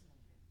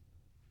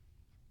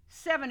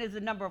 7 is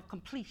the number of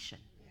completion.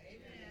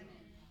 Amen.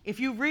 If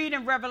you read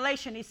in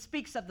Revelation, it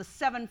speaks of the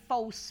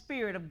sevenfold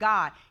Spirit of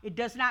God. It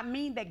does not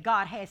mean that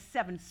God has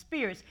 7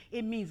 spirits.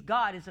 It means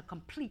God is a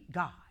complete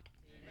God.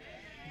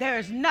 Amen. There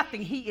is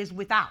nothing he is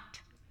without.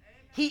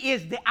 Amen. He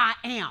is the I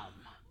am,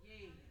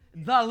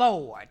 the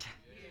Lord,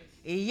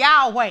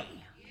 Yahweh,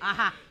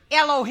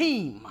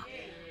 Elohim.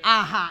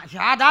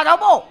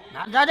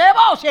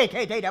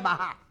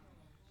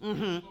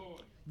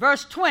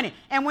 Verse 20,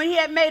 and when he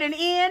had made an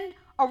end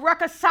of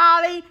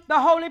reconciling the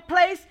holy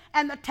place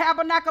and the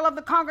tabernacle of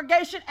the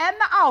congregation and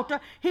the altar,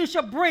 he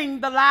shall bring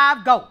the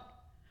live goat.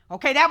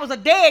 Okay, that was a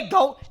dead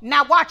goat.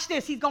 Now watch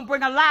this. He's going to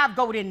bring a live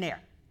goat in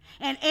there.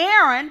 And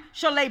Aaron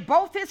shall lay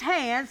both his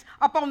hands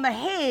upon the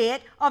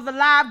head of the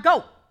live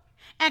goat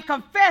and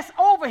confess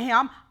over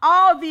him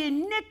all the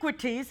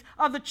iniquities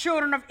of the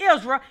children of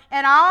Israel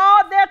and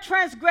all their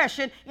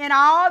transgression and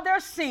all their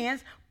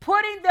sins,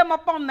 putting them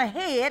upon the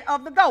head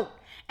of the goat,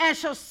 and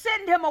shall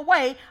send him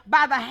away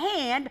by the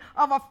hand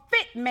of a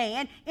fit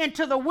man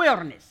into the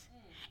wilderness.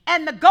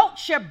 And the goat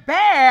shall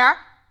bear,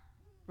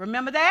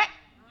 remember that?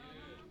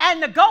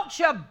 And the goat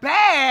shall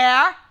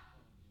bear,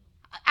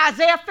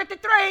 Isaiah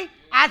 53,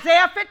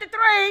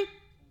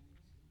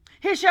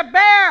 he shall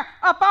bear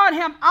upon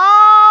him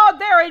all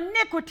their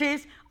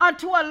iniquities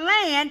unto a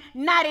land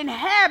not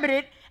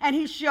inhabited, and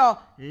he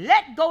shall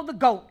let go the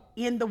goat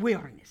in the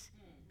wilderness.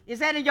 Is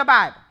that in your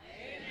Bible?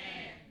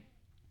 Amen.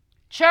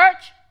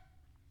 Church,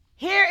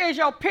 here is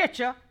your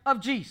picture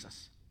of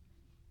Jesus.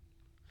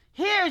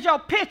 Here is your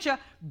picture.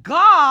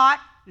 God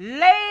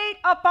laid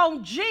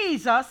upon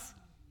Jesus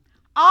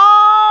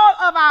all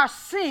of our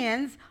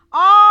sins,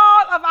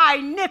 all of our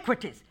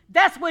iniquities.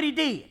 That's what he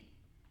did.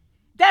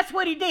 That's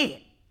what he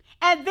did.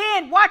 And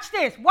then, watch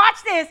this,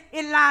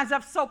 it lines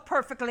up so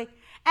perfectly.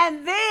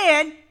 And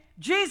then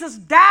Jesus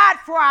died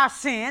for our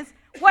sins.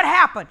 What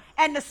happened?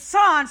 And the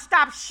sun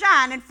stopped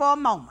shining for a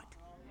moment.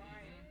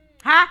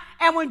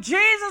 And when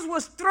Jesus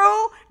was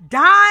through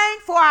dying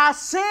for our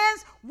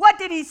sins, what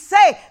did he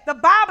say? The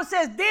Bible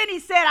says, then he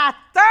said, I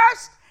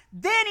thirst.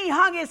 Then he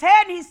hung his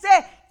head and he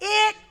said,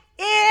 it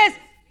is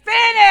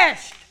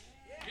finished.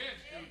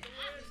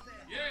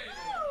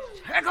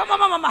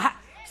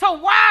 So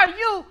why are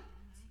you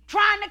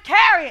trying to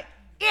carry it?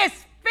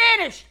 It's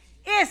finished.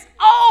 It's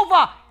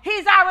over.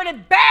 He's already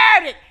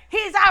bared it.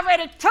 He's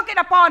already took it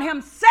upon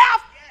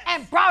himself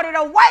and brought it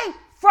away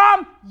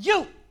from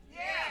you.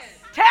 Yes.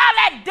 Tell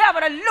that devil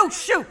to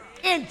loose you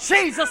in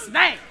Jesus'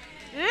 name.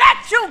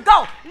 Let you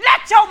go.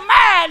 Let your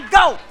mind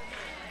go.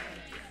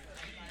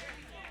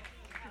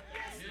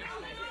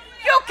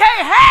 You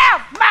can't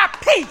have my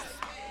peace.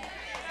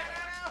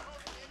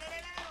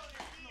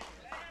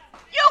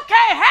 You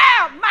can't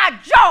have my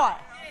joy.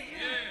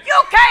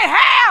 You can't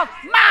have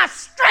my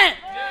strength.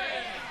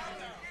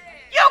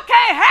 You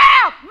can't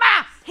have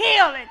my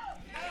healing.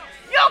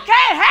 You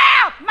can't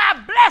have my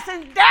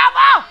blessings,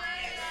 devil.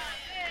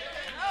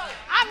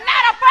 I'm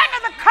not up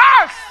under the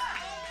curse.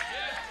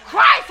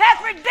 Christ has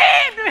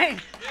redeemed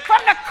me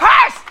from the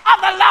curse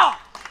of the Lord.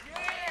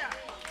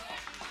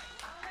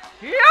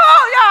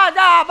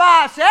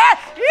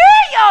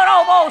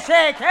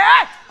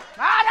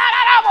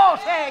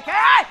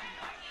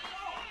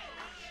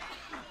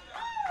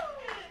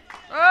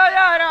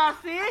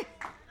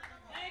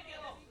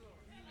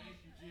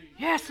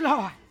 Yes,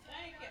 Lord.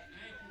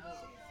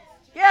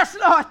 Yes,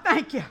 Lord,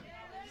 thank you.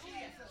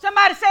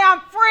 Somebody say,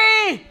 I'm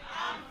free.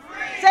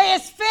 Say,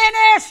 it's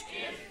finished.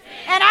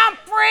 And I'm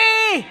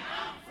free.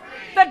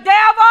 The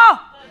devil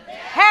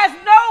has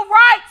no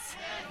rights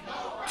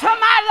to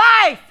my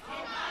life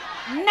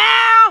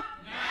now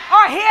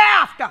or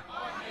hereafter.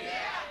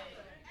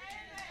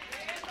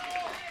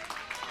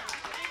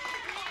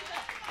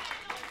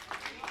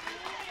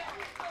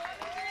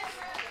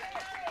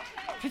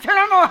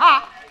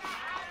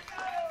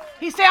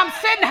 He said, I'm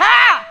sitting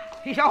high.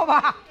 He's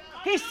over.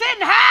 He's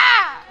sitting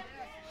high.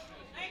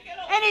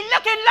 And he's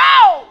looking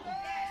low.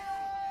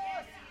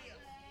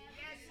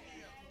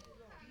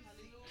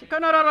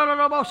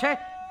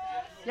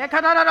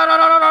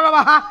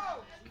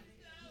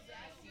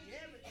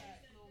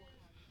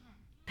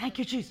 Thank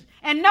you, Jesus.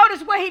 And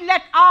notice where he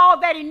let all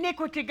that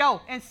iniquity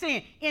go and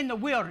sin in the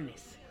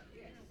wilderness.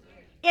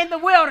 In the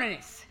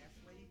wilderness.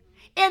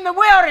 In the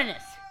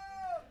wilderness.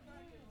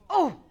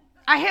 Oh,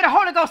 I hear the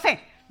Holy Ghost saying,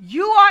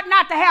 you ought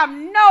not to have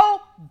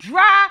no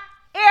dry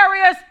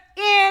areas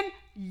in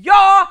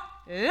your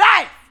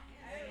life.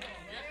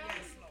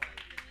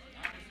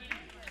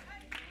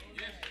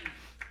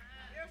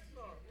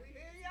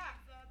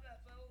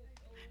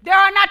 There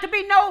are not to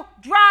be no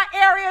dry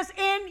areas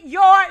in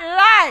your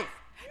life.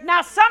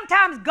 Now,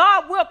 sometimes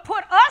God will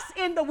put us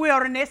in the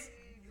wilderness,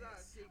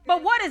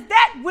 but what is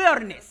that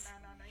wilderness?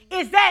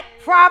 Is that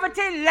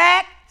poverty,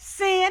 lack,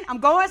 sin? I'm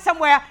going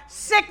somewhere.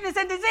 Sickness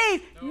and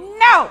disease?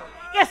 No.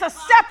 It's a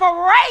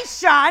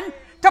separation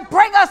to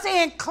bring us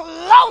in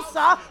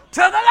closer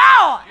to the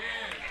Lord.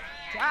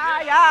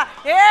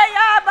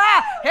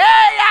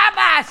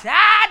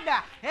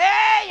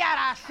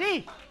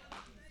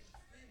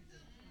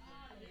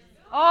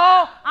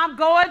 Oh, I'm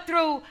going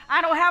through.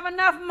 I don't have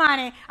enough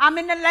money. I'm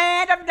in the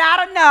land of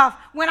not enough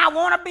when I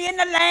want to be in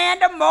the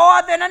land of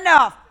more than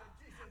enough.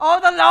 Oh,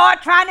 the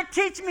Lord trying to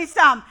teach me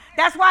something.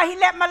 That's why he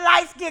let my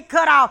lights get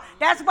cut off.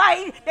 That's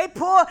why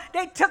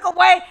they took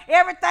away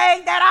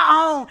everything that I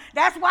own.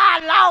 That's why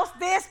I lost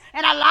this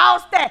and I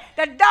lost that.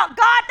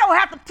 God don't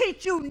have to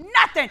teach you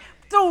nothing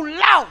through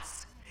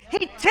loss.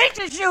 He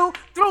teaches you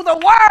through the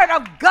word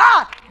of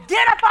God.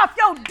 Get up off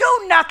your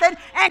do nothing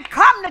and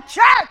come to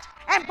church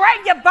and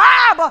bring your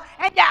Bible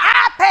and your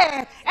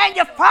iPad and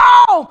your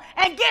phone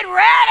and get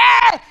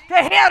ready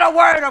to hear the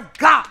word of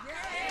God.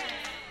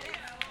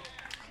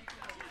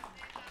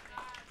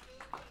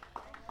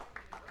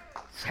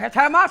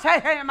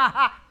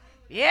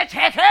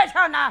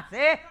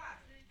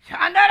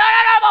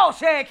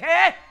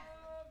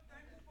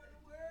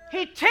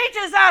 He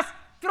teaches us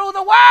through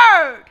the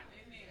word.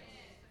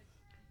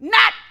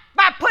 Not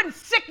by putting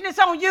sickness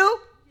on you.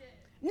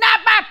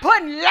 Not by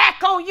putting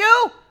lack on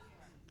you.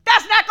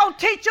 That's not going to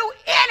teach you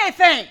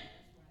anything.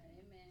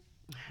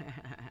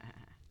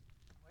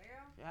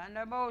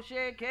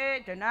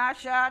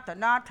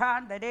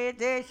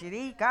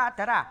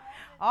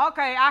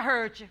 Okay, I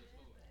heard you.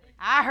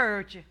 I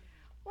heard you.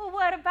 Well,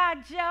 what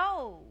about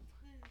Job?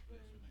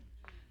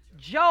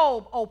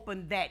 Job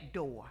opened that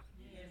door.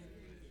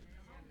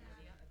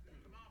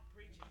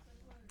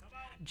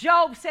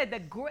 Job said,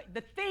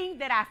 the thing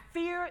that I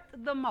feared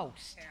the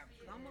most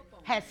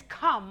has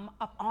come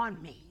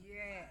upon me.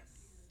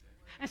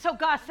 And so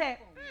God said,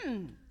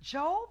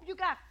 Job, you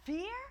got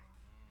fear?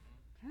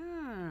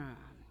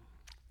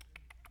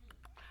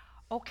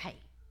 Okay.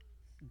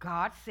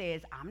 God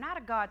says, I'm not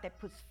a God that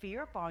puts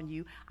fear upon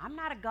you. I'm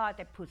not a God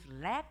that puts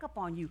lack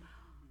upon you.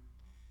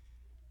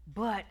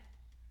 But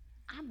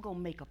I'm going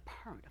to make a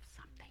point of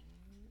something.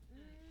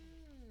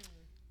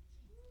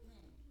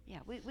 Yeah,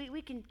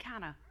 we can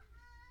kind of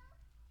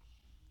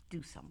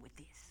do something with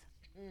this.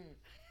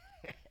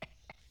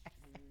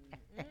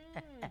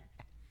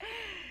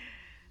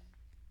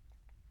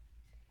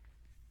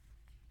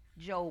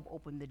 Job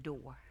opened the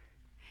door.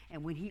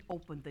 And when he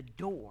opened the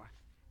door,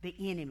 the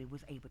enemy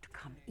was able to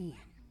come in.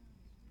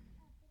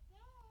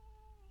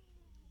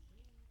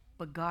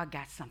 But God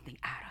got something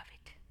out of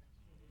it.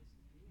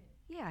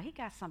 Yeah, he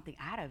got something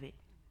out of it.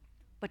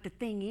 But the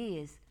thing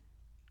is,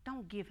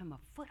 don't give him a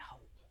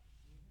foothold.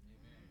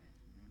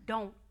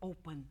 Don't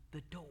open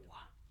the door.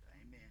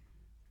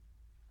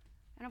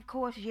 And of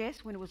course,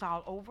 yes, when it was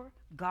all over,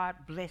 God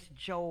blessed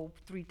Job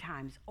 3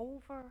 times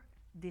over.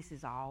 This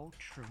is all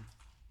true.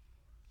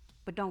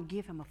 But don't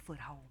give him a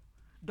foothold.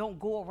 Don't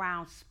go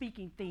around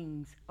speaking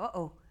things,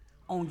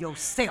 on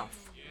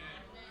yourself.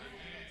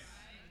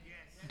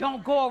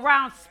 Don't go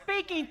around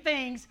speaking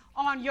things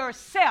on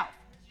yourself.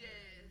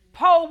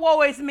 Poor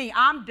woe is me.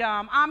 I'm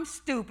dumb. I'm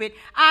stupid.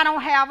 I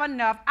don't have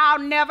enough. I'll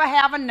never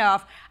have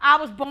enough. I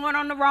was born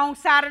on the wrong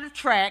side of the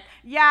track.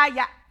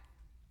 Yeah.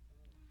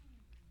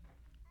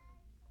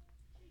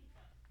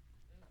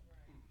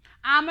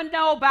 I'm a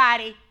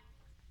nobody.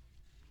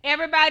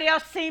 Everybody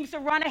else seems to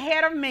run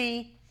ahead of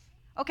me.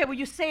 Okay, well,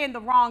 you're saying the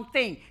wrong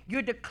thing.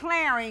 You're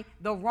declaring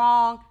the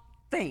wrong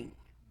thing.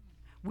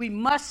 We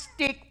must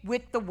stick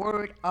with the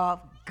word of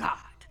God.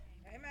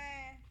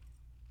 Amen.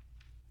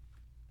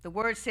 The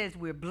word says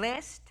we're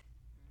blessed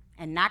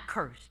and not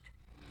cursed.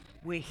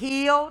 We're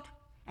healed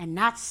and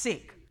not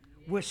sick.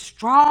 We're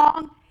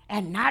strong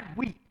and not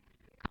weak.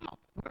 Come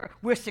on.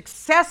 We're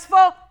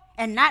successful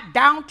and not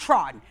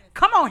downtrodden.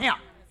 Come on here.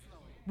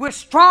 We're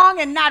strong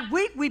and not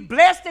weak. We're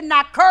blessed and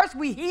not cursed.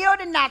 We're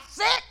healed and not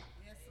sick.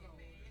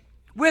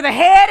 We're the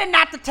head and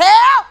not the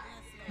tail.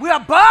 We're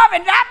above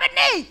and not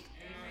beneath.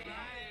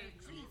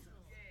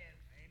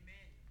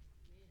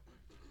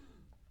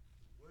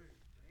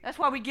 That's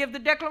why we give the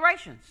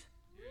declarations.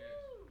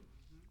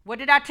 What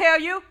did I tell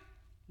you?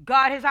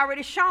 God has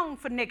already shown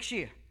for next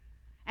year.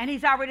 And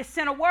he's already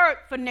sent a word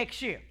for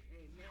next year.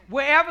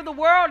 Wherever the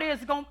world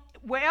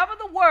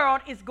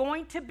is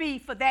going to be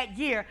for that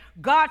year,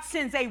 God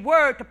sends a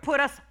word to put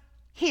us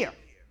here.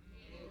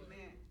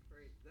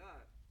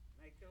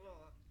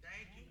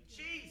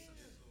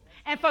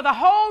 And for the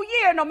whole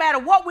year, no matter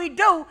what we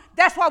do,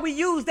 that's why we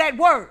use that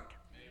word.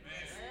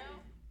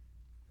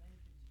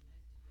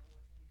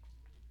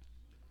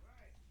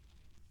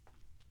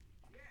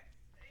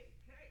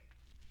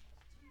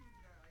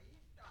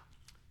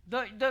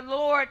 The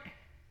Lord,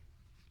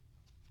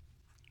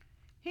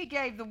 he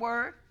gave the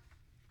word.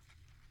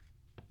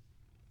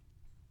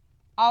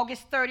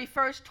 August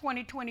 31st,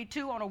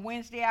 2022, on a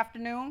Wednesday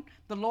afternoon,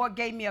 the Lord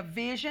gave me a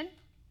vision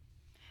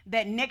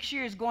that next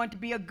year is going to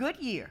be a good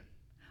year,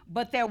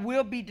 but there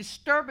will be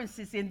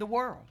disturbances in the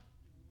world,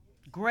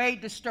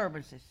 great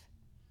disturbances.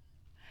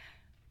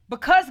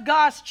 Because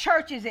God's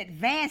church is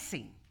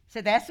advancing,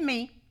 so that's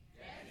me.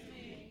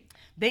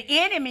 The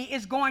enemy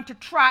is going to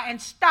try and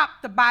stop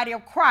the body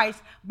of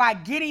Christ by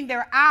getting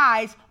their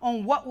eyes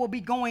on what will be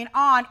going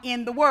on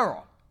in the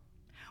world.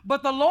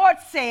 But the Lord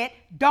said,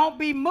 don't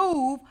be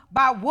moved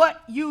by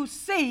what you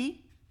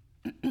see,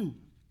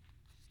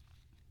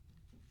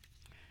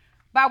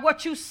 by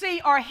what you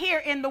see or hear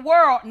in the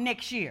world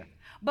next year.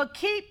 But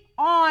keep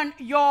on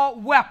your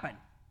weapon.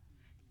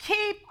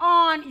 Keep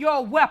on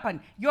your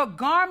weapon, your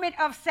garment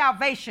of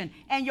salvation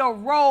and your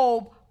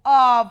robe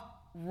of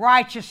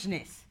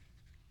righteousness.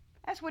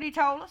 That's what he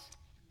told us.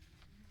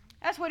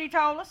 That's what he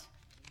told us.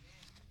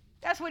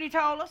 That's what he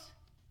told us.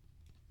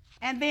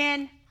 And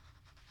then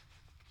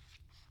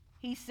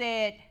he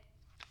said,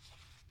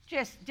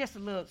 just a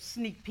little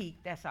sneak peek,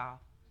 that's all.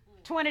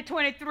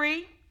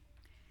 2023,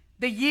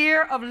 the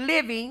year of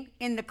living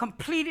in the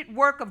completed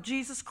work of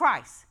Jesus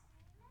Christ.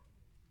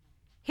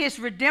 His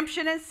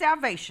redemption and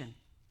salvation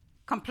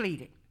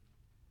completed.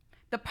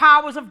 The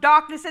powers of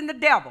darkness and the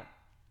devil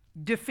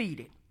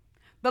defeated.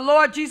 The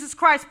Lord Jesus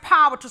Christ's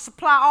power to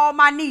supply all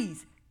my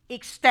needs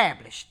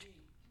established.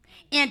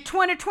 In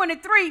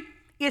 2023,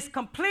 it's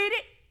completed,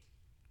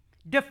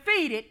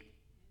 defeated,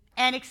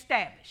 and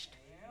established.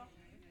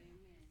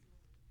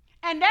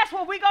 And that's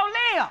where we gonna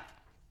live.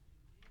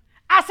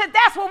 I said,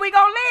 that's where we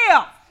gonna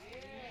live.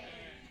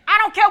 I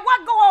don't care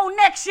what go on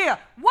next year,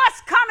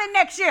 what's coming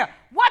next year,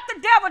 what the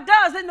devil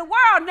does in the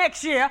world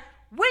next year.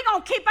 We're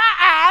going to keep our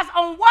eyes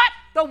on what?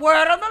 The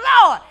word of the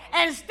Lord.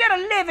 And instead of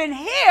living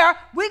here,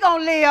 we're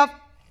going to live.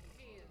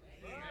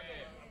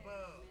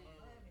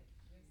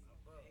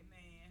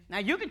 Now,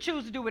 you can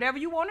choose to do whatever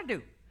you want to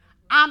do.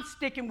 I'm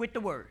sticking with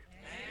the word.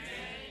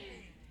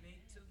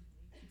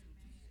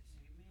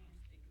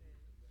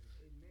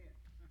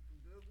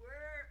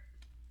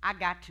 I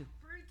got to.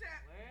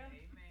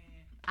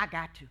 I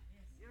got to.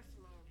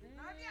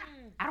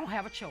 I don't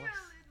have a choice.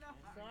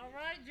 All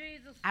right,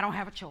 Jesus. I don't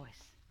have a choice.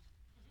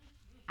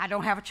 I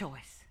don't have a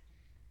choice.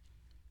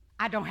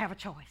 I don't have a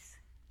choice.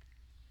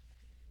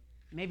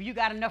 Maybe you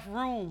got enough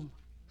room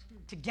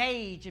to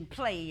gauge and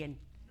play, and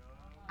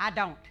I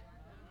don't.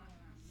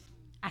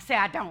 I say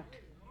I don't.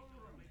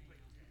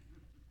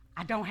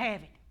 I don't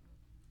have it.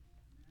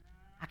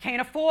 I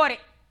can't afford it.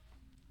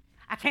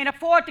 I can't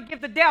afford to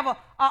give the devil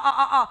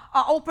a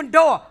open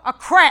door, a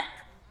crack.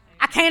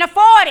 I can't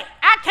afford it.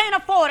 I can't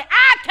afford it.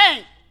 I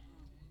can't.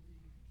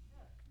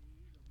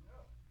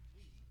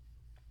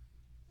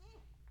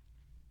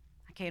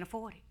 I can't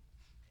afford it.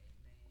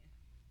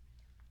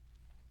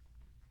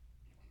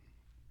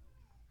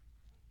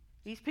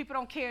 These people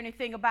don't care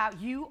anything about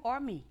you or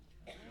me.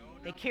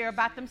 They care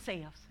about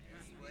themselves.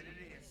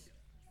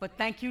 But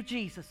thank you,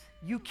 Jesus.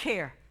 You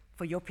care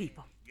for your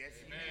people.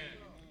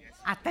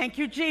 I thank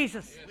you,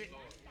 Jesus,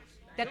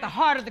 that the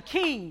heart of the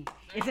king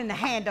is in the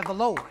hand of the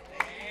Lord.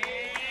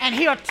 And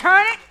he'll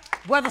turn it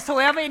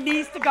whithersoever it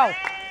needs to go.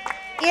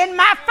 In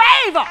my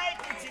favor.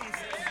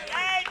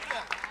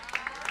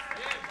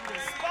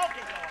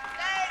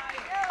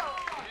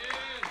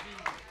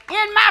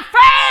 In my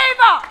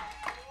favor.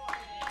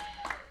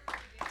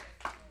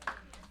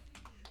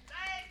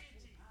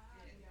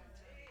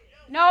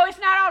 No, it's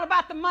not all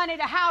about the money,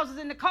 the houses,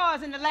 and the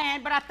cars and the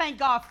land, but I thank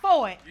God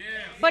for it.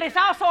 Yes. But it's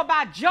also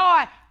about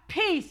joy,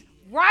 peace,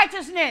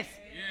 righteousness.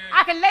 Yes.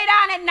 I can lay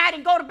down at night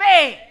and go to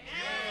bed.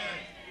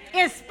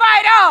 Yes. In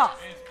spite of.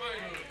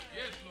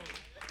 Yes, Lord.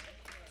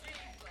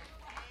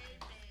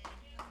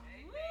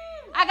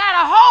 I got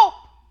a hope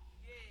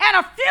and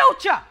a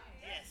future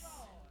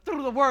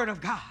through the word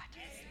of God.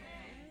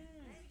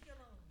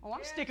 Oh,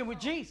 I'm sticking with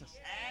Jesus.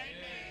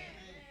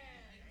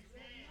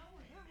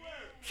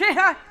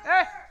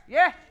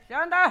 Yeah,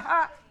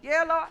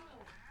 yeah, Lord.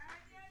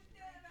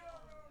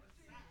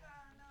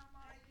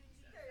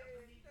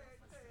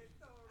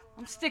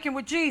 I'm sticking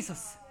with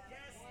Jesus.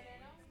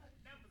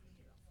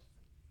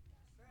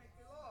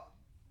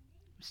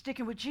 I'm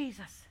sticking with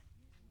Jesus.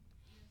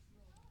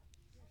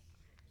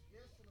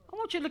 I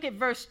want you to look at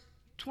verse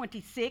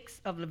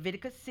 26 of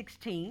Leviticus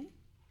 16.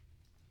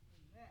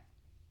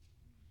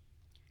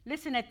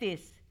 Listen at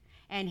this.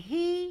 And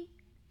he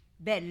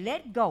that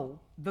let go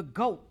the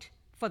goat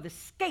for the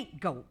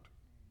scapegoat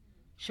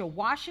shall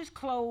wash his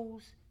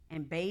clothes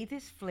and bathe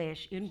his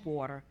flesh in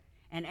water,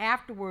 and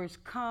afterwards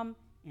come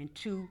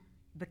into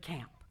the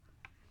camp.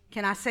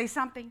 Can I say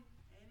something? Amen.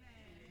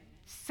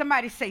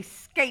 Somebody say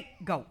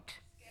scapegoat.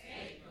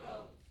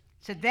 Scapegoat.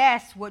 So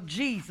that's what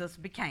Jesus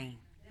became.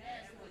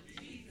 That's what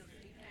Jesus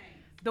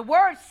became. The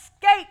word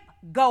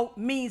scapegoat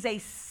means a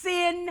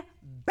sin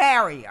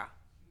barrier.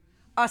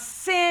 A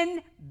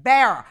sin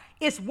bearer.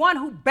 It's one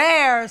who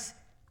bears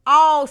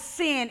all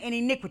sin and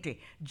iniquity.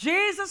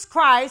 Jesus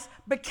Christ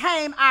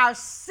became our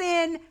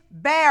sin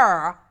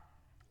bearer,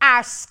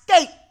 our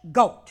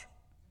scapegoat.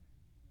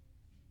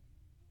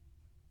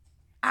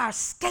 Our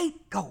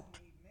scapegoat.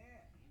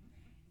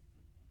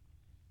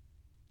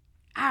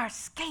 Our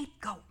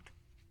scapegoat.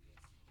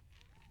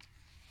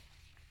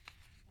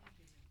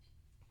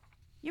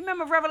 You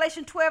remember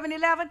Revelation 12 and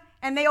 11?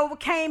 And they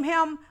overcame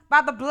him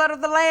by the blood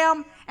of the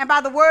Lamb and by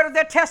the word of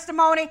their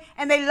testimony,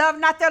 and they loved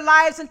not their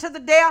lives unto the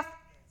death.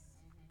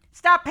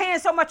 Stop paying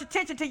so much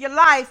attention to your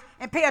life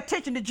and pay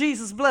attention to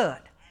Jesus'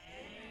 blood.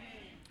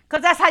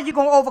 Because that's how you're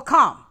going to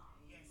overcome.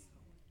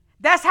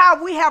 That's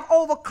how we have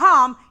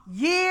overcome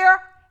year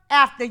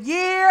after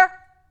year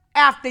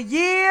after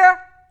year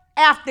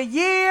after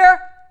year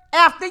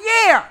after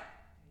year.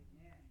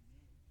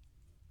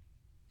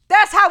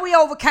 That's how we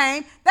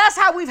overcame. That's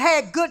how we've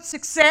had good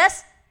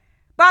success,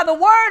 by the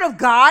word of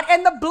God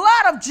and the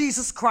blood of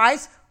Jesus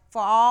Christ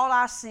for all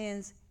our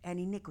sins and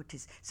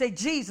iniquities. Say,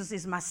 Jesus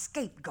is my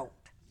scapegoat.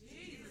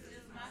 Jesus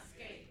is my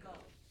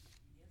scapegoat.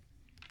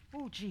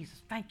 Oh,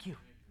 Jesus, thank you.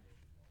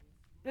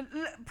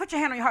 Put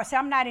your hand on your heart. Say,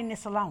 I'm not in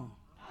this alone.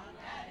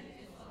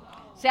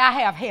 Say, I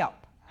have help.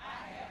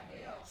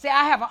 Say,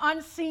 I have an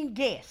unseen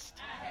guest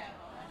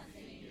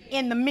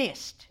in the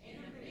midst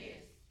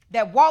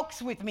that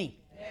walks with me,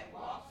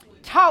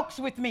 talks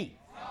with me,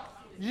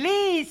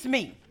 leads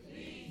me,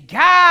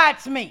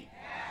 guides me.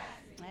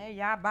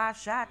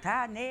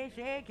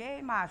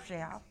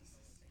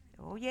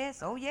 Oh,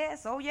 yes, oh,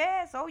 yes, oh,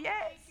 yes, oh,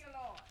 yes.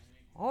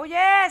 Oh,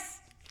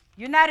 yes.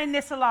 You're not in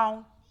this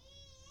alone.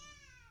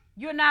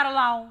 You're not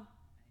alone.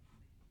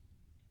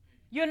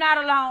 You're not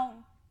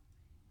alone.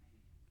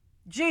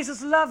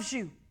 Jesus loves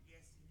you.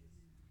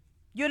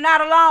 You're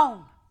not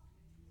alone.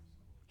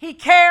 He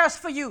cares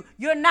for you.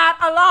 You're not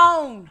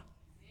alone.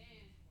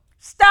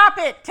 Stop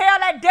it. Tell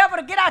that devil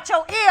to get out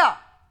your ear.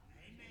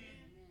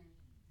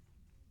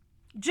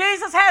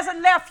 Jesus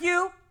hasn't left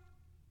you.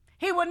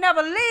 He will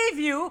never leave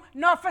you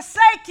nor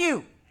forsake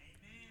you.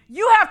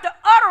 You have to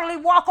utterly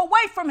walk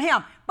away from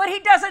him, but he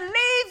doesn't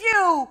leave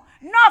you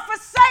nor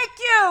forsake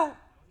you.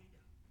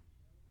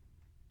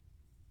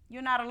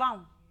 You're not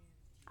alone.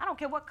 I don't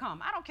care what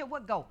come. I don't care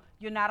what go.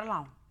 You're not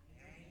alone.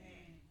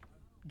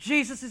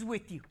 Jesus is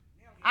with you.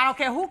 I don't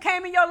care who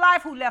came in your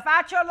life, who left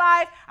out your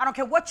life. I don't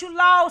care what you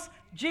lost.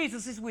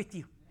 Jesus is with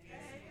you.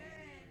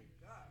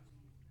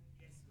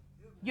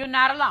 You're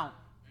not alone.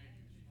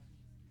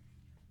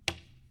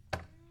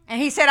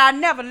 And he said, I'll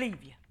never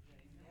leave you,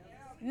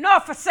 nor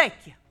forsake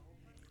you.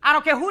 I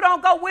don't care who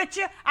don't go with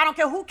you. I don't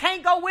care who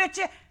can't go with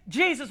you.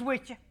 Jesus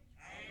with you.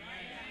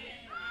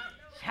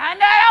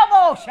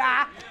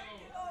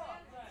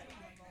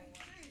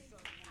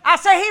 I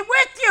say he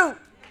with you.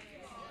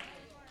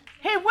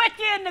 He with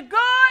you in the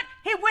good.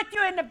 He with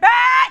you in the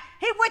bad.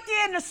 He with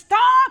you in the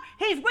storm.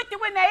 He's with you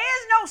when there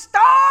is no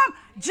storm.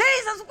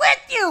 Jesus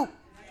with you.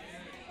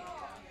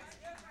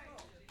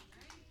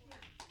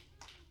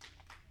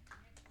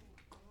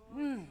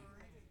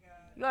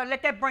 You ought to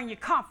let that bring you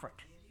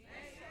comfort.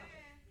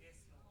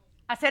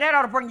 I said that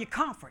ought to bring you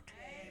comfort.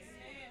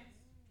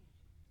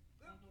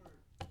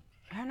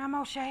 And I'm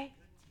Moshe.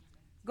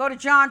 Go to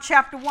John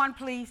chapter 1,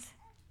 please.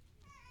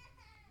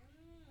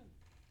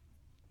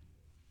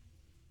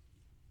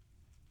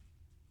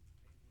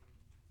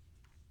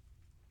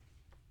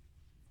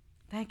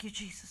 Thank you,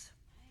 Jesus.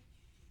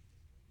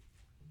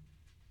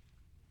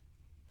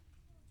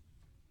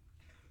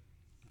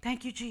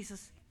 Thank you,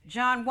 Jesus.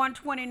 John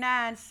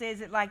 1:29 says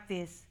it like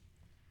this.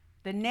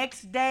 The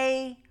next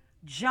day,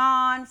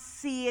 John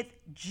seeth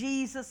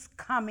Jesus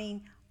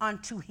coming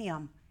unto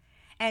him.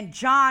 And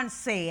John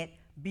said,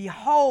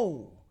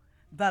 Behold,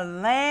 the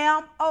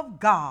Lamb of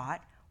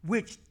God,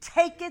 which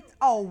taketh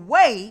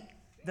away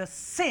the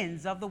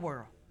sins of the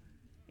world.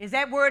 Is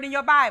that word in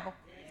your Bible?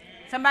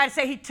 Amen. Somebody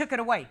say he took it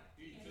away.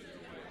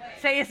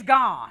 Say it's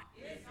gone.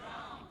 It's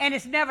gone. And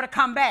it's never to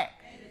come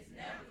back.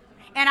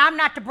 And I'm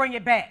not to bring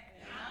it back.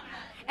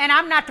 And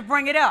I'm not to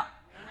bring it up.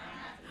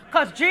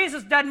 Because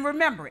Jesus doesn't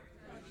remember it.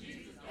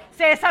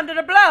 Say it's under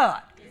the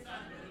blood.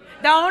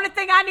 The only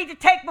thing I need to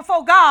take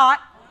before God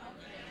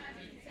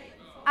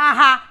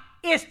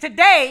is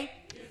today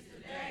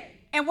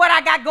and what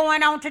I got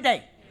going on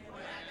today.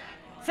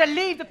 So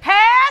leave the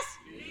past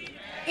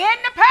in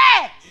the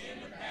past.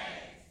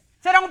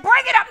 So don't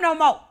bring it up no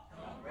more.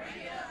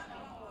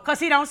 Because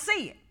he don't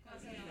see it.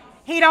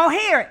 He don't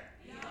hear it.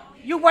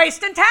 You're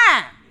wasting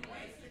time.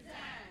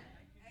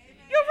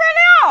 You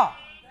really are.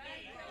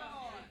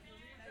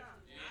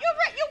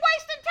 You're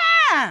wasting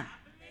time.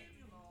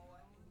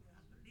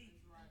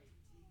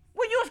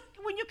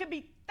 When you can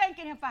be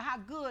thanking him for how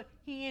good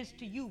he is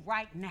to you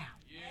right now.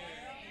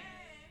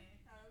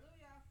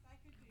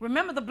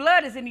 Remember, the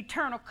blood is an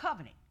eternal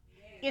covenant.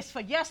 It's for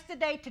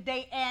yesterday,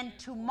 today, and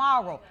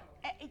tomorrow.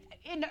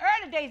 In the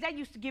early days, that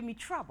used to give me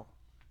trouble.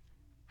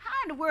 How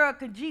in the world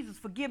could Jesus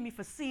forgive me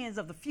for sins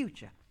of the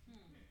future?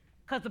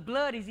 Because the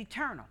blood is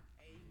eternal.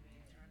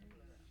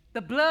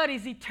 The blood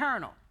is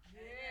eternal.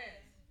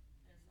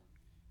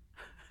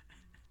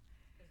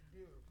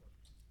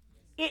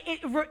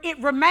 It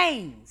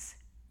remains.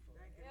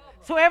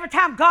 So every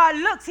time God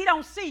looks, he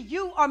don't see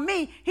you or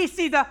me. He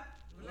see the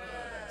blood.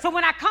 So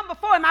when I come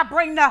before him, I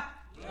bring the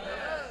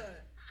blood.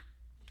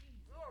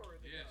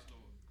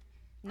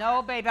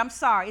 No, baby, I'm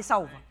sorry. It's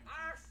over.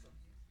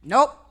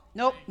 Nope.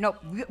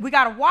 We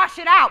got to wash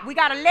it out. We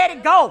got to let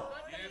it go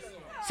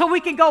so we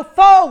can go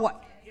forward.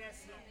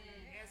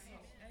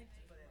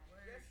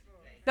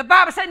 The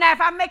Bible said, now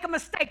if I make a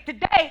mistake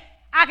today,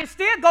 I can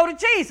still go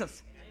to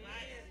Jesus.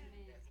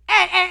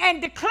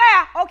 and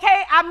declare,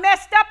 okay, I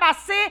messed up, I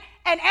sinned,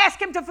 and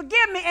ask him to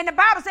forgive me. And the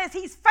Bible says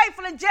he's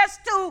faithful and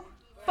just to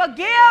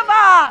forgive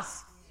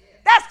us.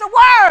 That's the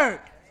word.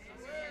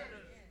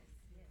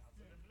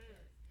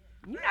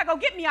 You're not going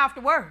to get me off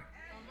the word.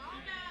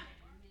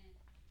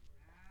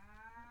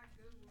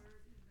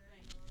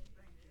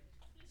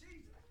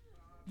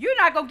 You're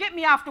not going to get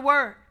me off the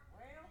word.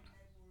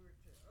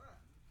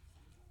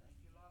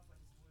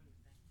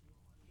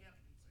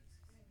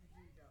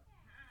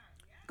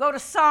 Go to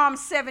Psalm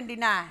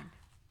 79.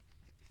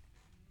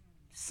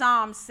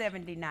 Psalm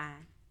 79.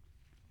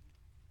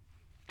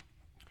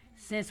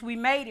 Since we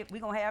made it,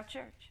 we're going to have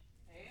church.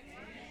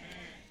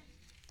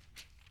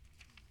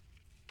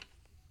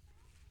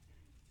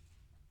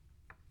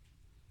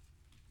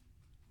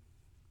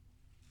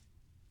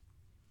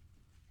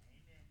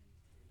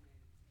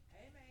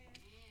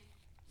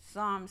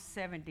 Psalm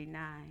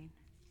 79.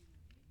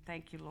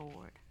 Thank you,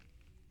 Lord.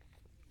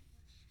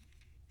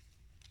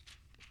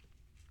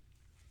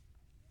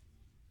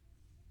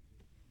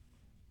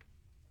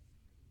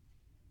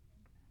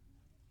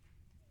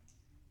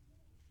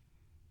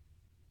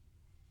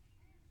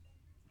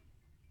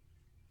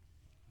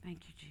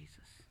 Thank you, Jesus.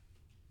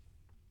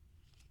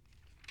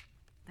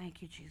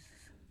 Thank you, Jesus.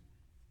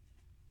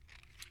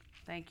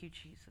 Thank you,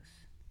 Jesus.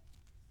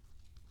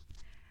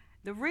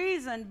 The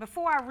reason,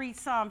 before I read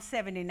Psalm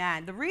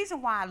 79, the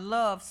reason why I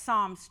love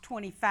Psalms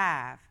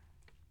 25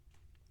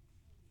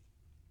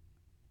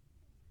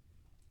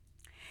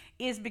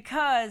 is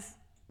because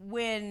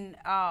when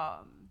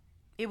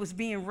it was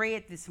being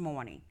read this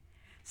morning,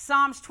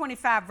 Psalms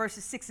 25,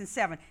 verses 6 and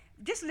 7,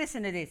 just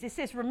listen to this. It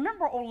says,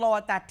 remember, O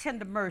Lord, thy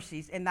tender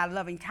mercies and thy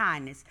loving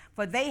kindness,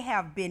 for they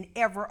have been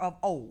ever of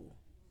old.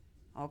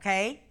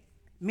 Okay?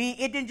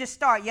 It didn't just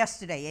start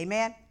yesterday.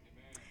 Amen?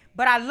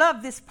 But I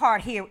love this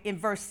part here in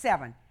verse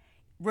 7.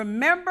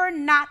 Remember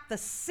not the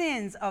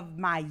sins of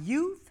my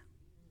youth,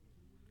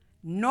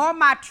 nor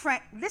my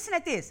listen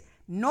at this,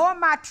 nor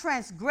my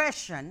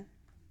transgression,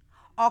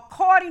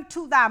 according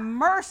to thy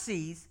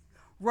mercies,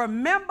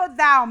 remember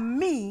thou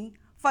me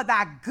for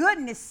thy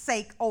goodness'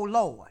 sake, O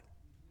Lord.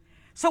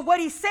 So what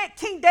he said,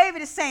 King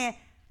David is saying,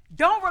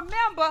 don't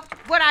remember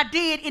what I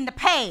did in the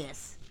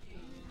past.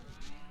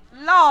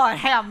 Lord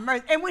have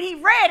mercy. And when he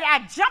read it,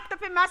 I jumped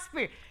up in my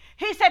spirit.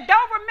 He said,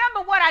 don't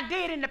remember what I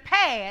did in the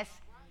past.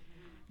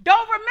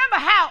 Don't remember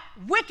how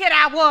wicked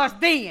I was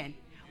then.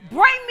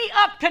 Bring me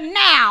up to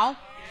now.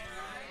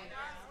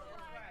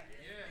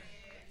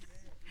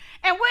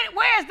 And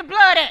where's the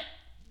blood at?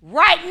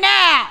 Right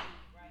now.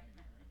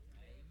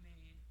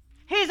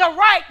 He's a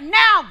right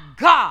now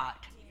God.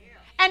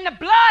 And the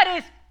blood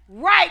is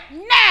right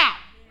now.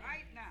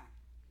 Right now.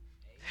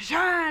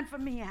 Shine for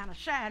me, Anna.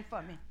 Shine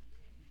for me.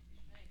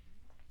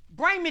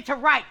 Bring me to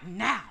right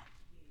now.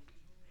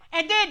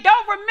 And then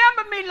don't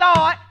remember me,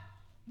 Lord,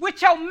 with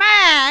your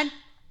mind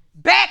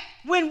back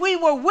when we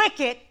were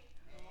wicked.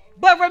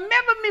 But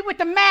remember me with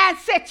the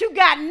mindset you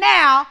got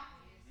now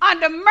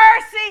under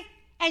mercy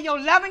and your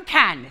loving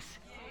kindness.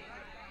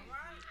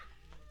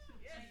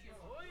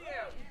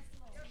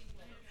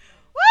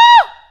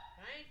 Woo!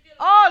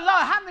 Oh,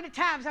 Lord, how many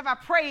times have I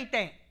prayed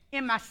that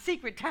in my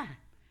secret time?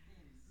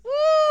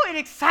 Woo, it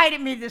excited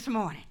me this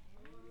morning.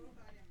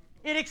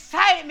 It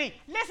excited me.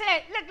 Listen,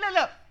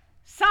 look.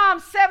 Psalm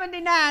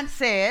 79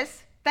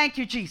 says, thank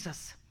you,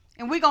 Jesus.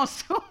 And we're going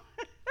to,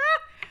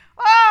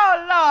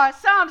 oh, Lord,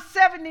 Psalm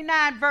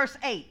 79, verse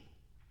 8.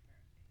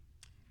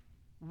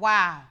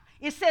 Wow.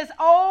 It says,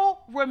 oh,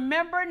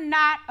 remember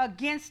not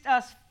against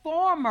us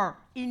former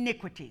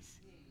iniquities.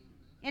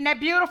 Isn't that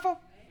beautiful?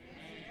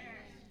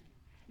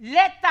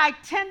 Let thy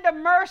tender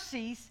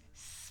mercies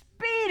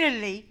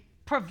speedily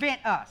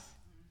prevent us,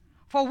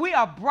 for we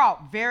are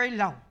brought very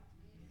low.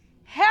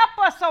 Help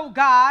us, O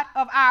God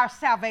of our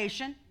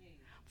salvation,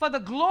 for the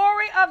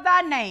glory of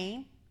thy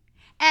name,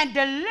 and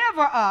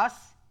deliver us,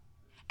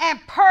 and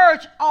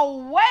purge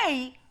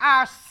away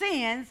our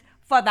sins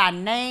for thy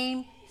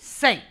name's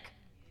sake.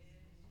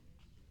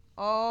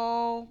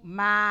 Oh,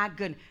 my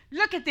goodness.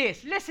 Look at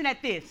this. Listen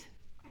at this.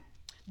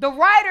 The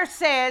writer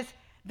says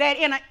that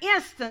in an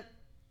instant,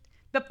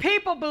 the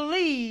people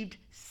believed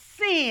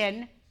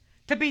sin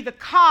to be the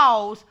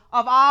cause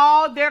of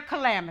all their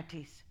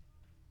calamities.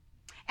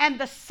 And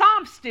the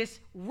psalmist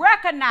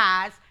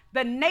recognized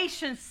the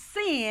nation's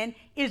sin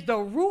is the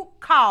root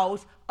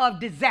cause of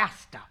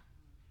disaster.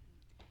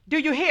 Do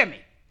you hear me?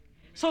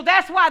 So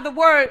that's why the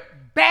word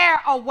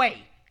bear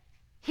away.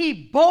 He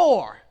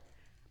bore,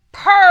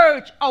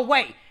 purge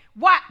away.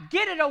 Why?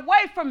 Get it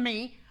away from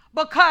me,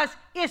 because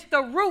it's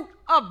the root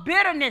of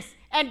bitterness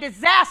and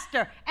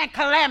disaster and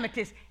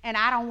calamities, and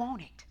I don't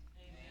want it.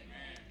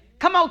 Amen.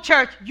 Come on,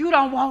 church, you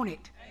don't want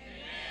it.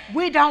 Amen.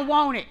 We don't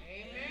want it.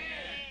 Amen.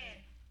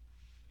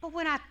 But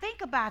when I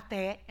think about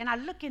that, and I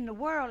look in the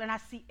world, and I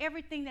see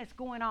everything that's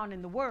going on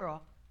in the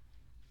world,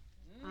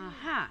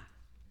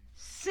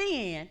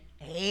 sin,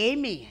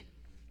 amen,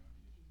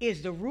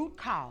 is the root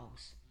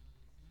cause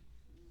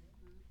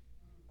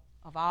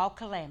of all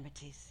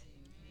calamities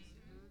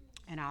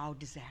and all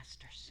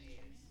disasters.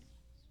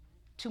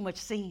 Too much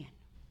sin.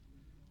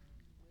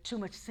 Too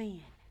much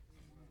sin.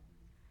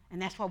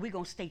 And that's why we're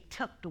going to stay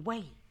tucked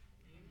away.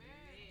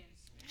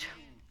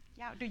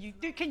 Y'all,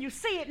 can you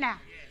see it now?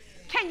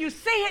 Can you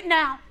see it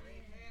now?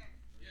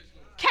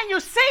 Can you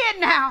see it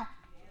now?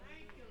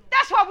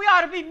 That's why we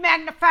ought to be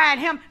magnifying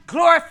him,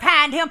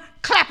 glorifying him,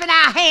 clapping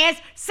our hands,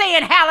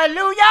 saying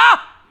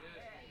hallelujah.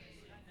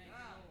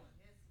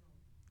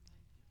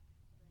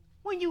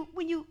 When you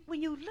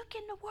look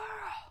in the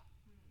world,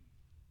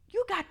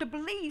 you got to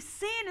believe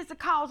sin is the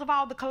cause of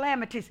all the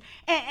calamities.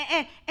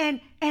 And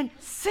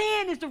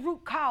sin is the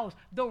root cause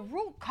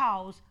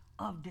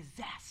of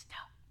disaster.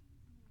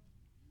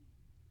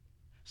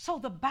 So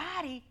the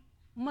body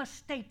must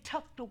stay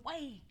tucked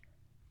away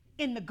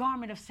in the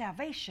garment of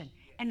salvation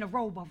and the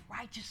robe of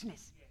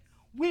righteousness.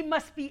 We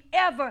must be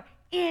ever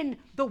in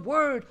the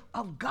word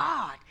of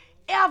God,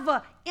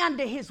 ever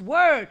under his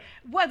word.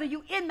 Whether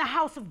you're in the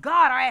house of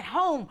God or at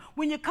home,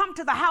 when you come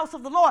to the house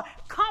of the Lord,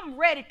 come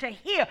ready to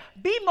hear.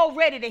 Be more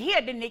ready to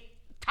hear than to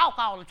talk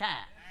all the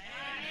time.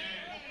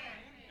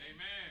 Amen.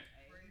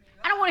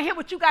 I don't want to hear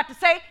what you got to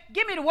say.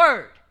 Give me the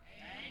word.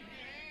 Amen.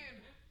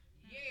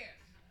 Yes.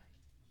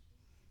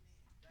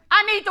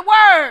 I need the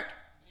word.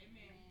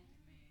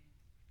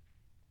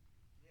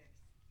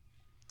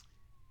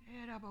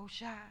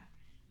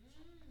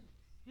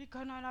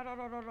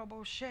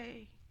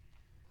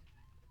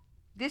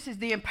 This is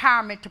the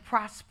empowerment to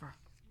prosper.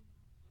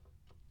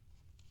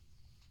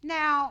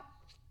 Now,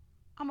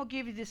 I'm going to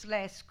give you this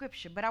last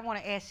scripture, but I want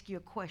to ask you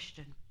a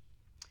question.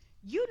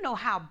 You know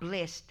how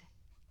blessed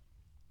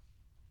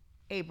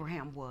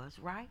Abraham was,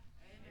 right?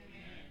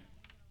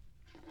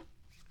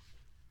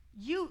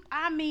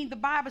 The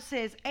Bible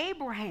says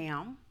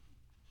Abraham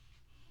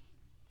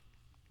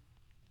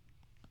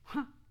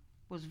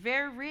was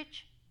very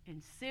rich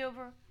in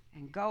silver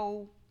and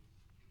gold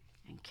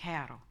and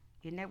cattle.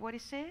 Isn't that what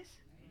it says?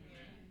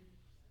 Amen.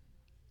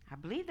 I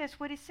believe that's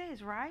what it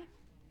says, right?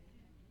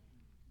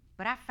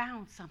 But I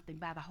found something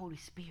by the Holy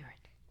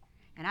Spirit,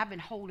 and I've been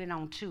holding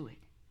on to it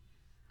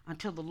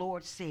until the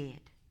Lord said,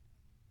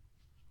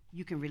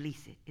 you can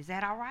release it. Is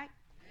that all right?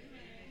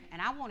 Amen.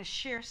 And I want to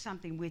share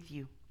something with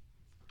you.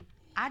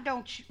 I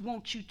don't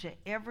want you to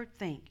ever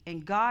think,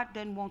 and God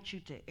doesn't want you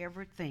to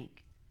ever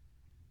think,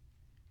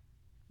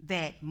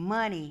 that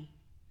money,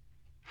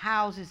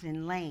 houses,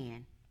 and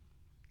land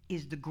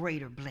is the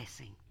greater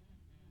blessing.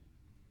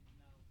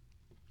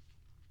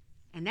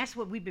 And that's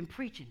what we've been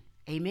preaching.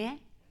 Amen?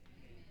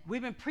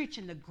 We've been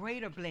preaching the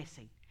greater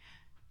blessing,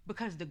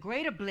 because the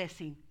greater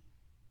blessing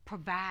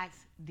provides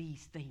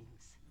these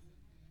things.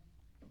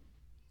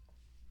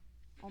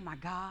 Oh my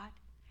God.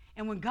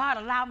 And when God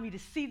allowed me to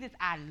see this,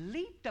 I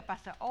leaped up. I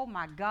said, oh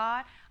my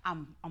God,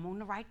 I'm on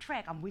the right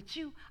track. I'm with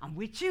you. I'm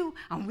with you.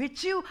 I'm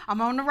with you.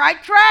 I'm on the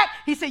right track.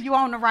 He said, you're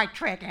on the right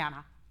track,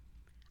 Anna.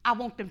 I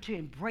want them to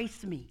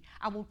embrace me.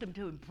 I want them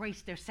to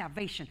embrace their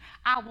salvation.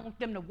 I want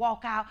them to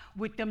walk out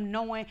with them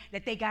knowing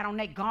that they got on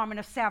that garment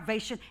of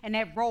salvation and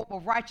that robe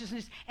of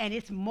righteousness, and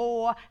it's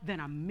more than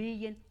 $1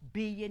 million,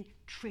 billion,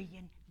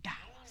 trillion.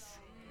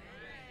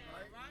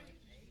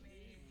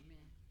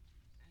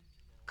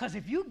 Because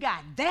if you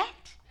got that,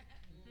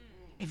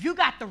 if you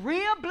got the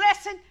real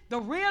blessing, the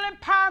real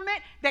empowerment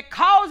that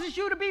causes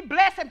you to be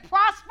blessed and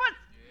prospered,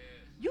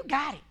 you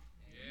got it.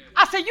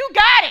 I said, you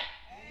got it.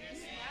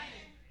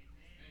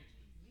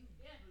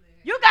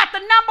 You got the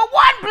number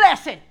one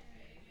blessing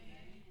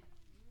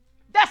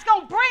that's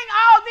going to bring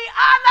all the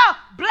other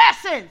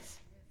blessings.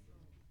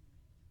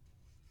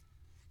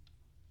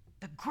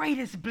 The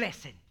greatest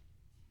blessing.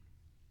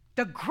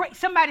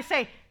 Somebody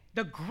say,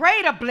 the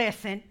greater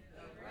blessing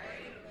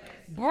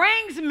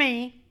brings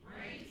me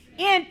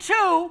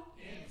into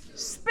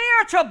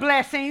spiritual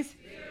blessings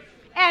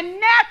and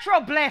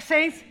natural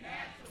blessings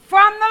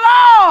from the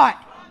Lord.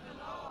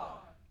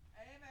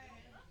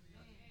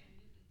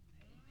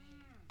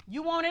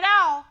 You want it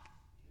all?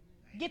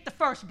 Get the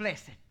first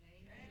blessing.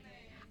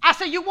 I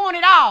said, you want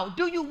it all.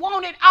 Do you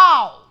want it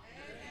all?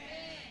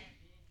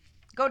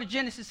 Go to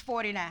Genesis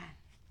 49.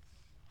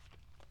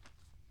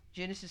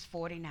 Genesis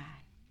 49.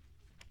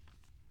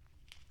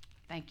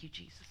 Thank you,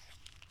 Jesus.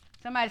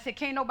 Somebody said,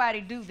 can't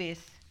nobody do this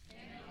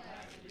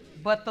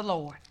but the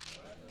Lord.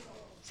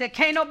 Said,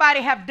 can't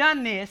nobody have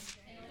done this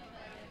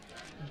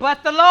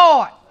but the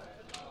Lord.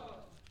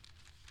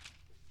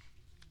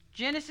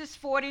 Genesis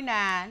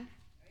 49.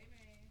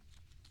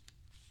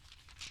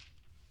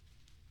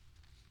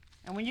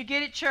 And when you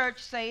get it,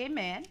 church, say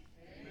amen.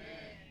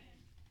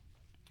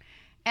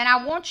 And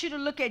I want you to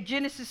look at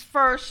Genesis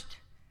first.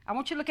 I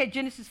want you to look at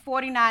Genesis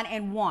 49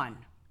 and 1.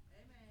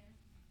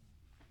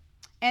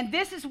 And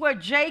this is where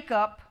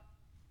Jacob,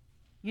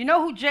 you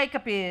know who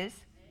Jacob is.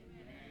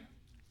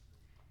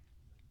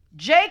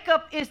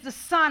 Jacob is the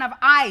son of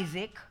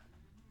Isaac,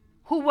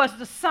 who was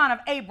the son of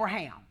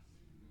Abraham.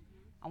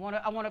 I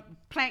want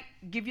to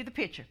give you the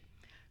picture.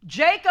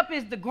 Jacob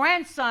is the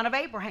grandson of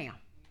Abraham.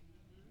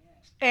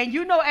 And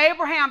you know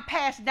Abraham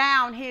passed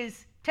down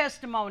his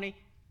testimony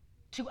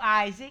to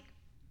Isaac.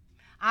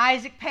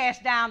 Isaac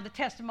passed down the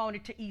testimony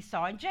to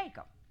Esau and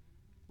Jacob.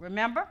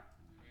 Remember?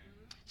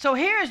 So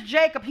here's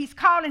Jacob. He's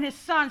calling his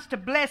sons to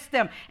bless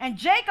them. And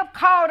Jacob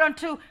called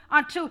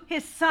unto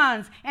his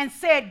sons and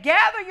said,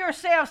 gather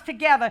yourselves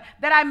together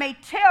that I may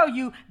tell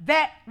you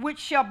that which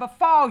shall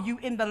befall you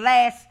in the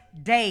last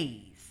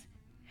days.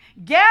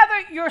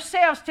 Gather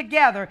yourselves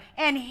together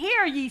and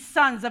hear, ye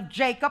sons of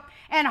Jacob,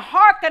 and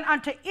hearken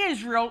unto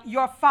Israel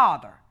your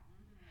father.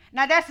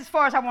 Now that's as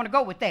far as I want to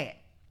go with that.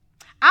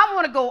 I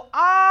want to go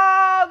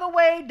all the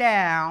way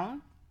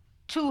down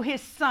to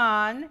his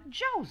son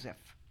Joseph.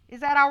 Is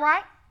that all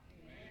right?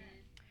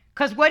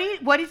 Because what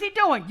is he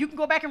doing? You can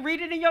go back and read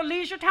it in your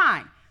leisure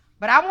time.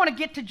 But I want to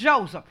get to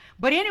Joseph.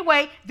 But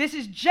anyway, this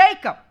is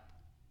Jacob,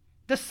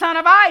 the son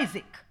of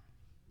Isaac,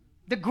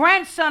 the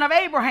grandson of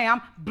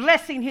Abraham,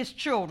 blessing his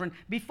children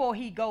before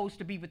he goes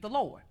to be with the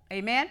Lord.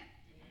 Amen?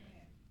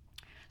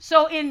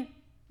 So in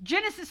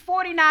Genesis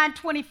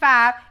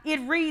 49:25,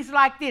 it reads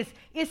like this.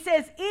 It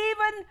says,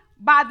 even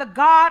by the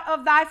God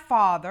of thy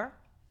father,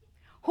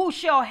 who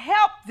shall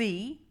help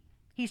thee,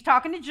 he's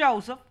talking to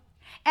Joseph,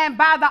 and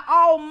by the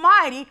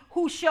Almighty,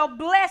 who shall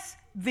bless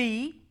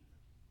thee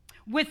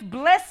with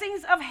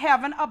blessings of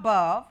heaven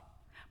above,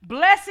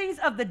 blessings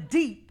of the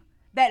deep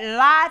that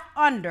lieth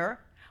under,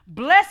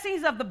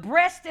 blessings of the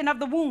breast and of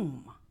the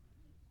womb.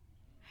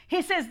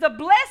 He says, the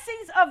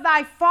blessings of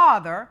thy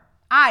father,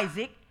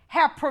 Isaac,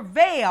 have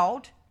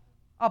prevailed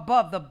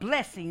above the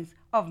blessings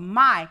of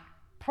my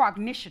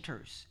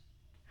progenitors.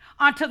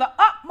 Unto the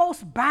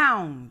utmost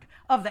bound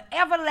of the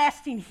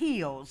everlasting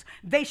hills,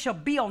 they shall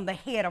be on the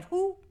head of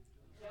who?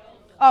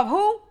 Joseph. Of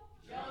who?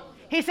 Joseph.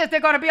 He says they're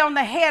going to be on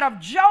the head of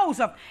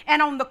Joseph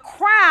and on the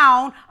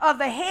crown of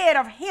the head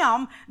of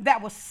him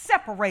that was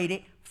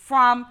separated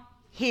from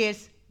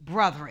his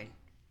brethren.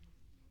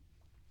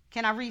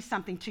 Can I read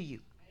something to you?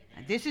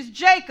 And this is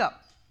Jacob,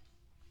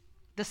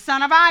 the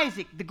son of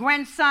Isaac, the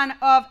grandson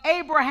of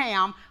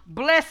Abraham,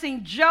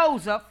 blessing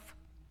Joseph,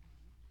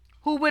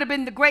 who would have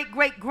been the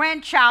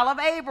great-great-grandchild of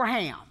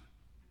Abraham.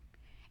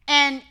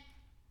 And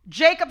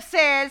Jacob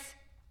says,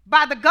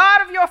 by the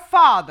God of your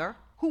father,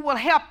 who will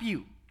help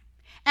you,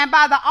 and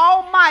by the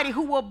Almighty,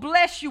 who will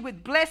bless you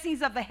with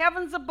blessings of the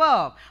heavens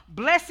above,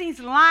 blessings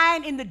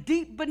lying in the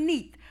deep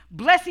beneath,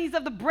 blessings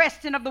of the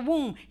breast and of the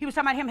womb. He was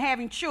talking about him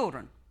having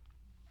children.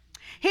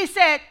 He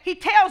said, he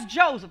tells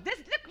Joseph,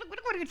 look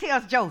what he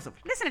tells Joseph.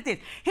 Listen to this.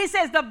 He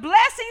says, the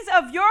blessings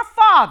of your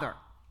father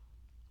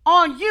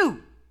on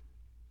you,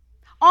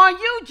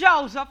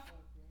 Joseph,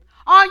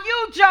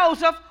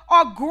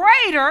 are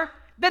greater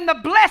than the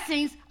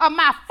blessings of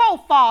my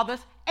forefathers,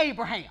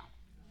 Abraham.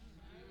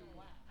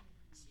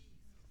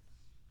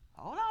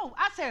 Hold on.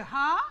 I said,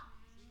 huh?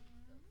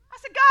 I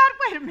said, God,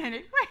 wait a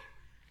minute. Wait.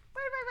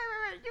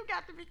 You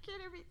got to be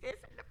kidding me. It's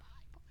in the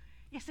Bible.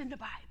 It's in the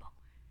Bible.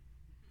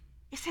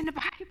 It's in the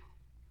Bible.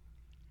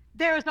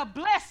 There is a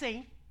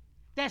blessing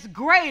that's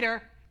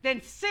greater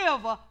than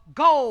silver,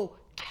 gold,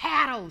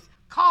 cattle,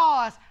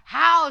 cars,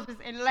 houses,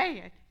 and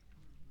land.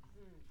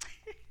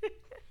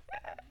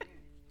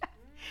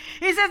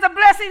 He says the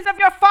blessings of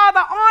your father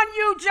on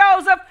you,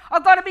 Joseph, are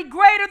going to be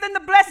greater than the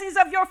blessings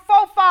of your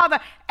forefather,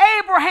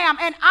 Abraham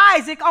and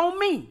Isaac, on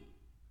me,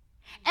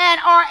 and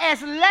are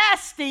as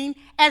lasting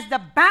as the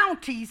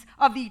bounties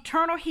of the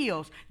eternal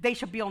hills. They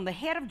shall be on the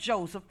head of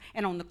Joseph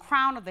and on the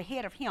crown of the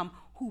head of him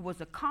who was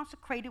a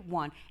consecrated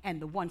one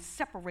and the one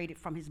separated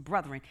from his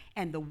brethren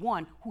and the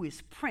one who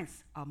is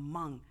prince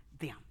among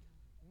them.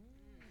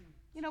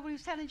 You know what he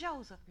was telling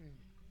Joseph?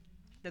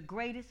 The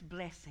greatest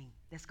blessing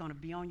that's going to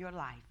be on your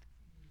life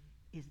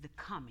is the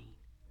coming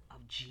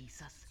of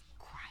Jesus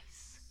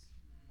Christ.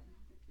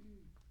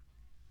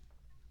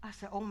 I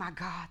said, oh my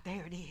God,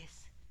 there it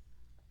is.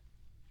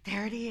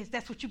 There it is.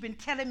 That's what you've been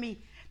telling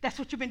me. That's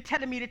what you've been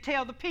telling me to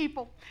tell the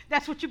people.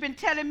 That's what you've been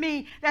telling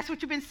me. That's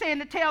what you've been saying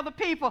to tell the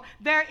people.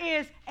 There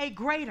is a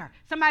greater.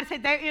 Somebody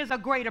said there is a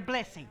greater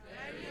blessing.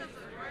 There is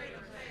a greater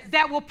blessing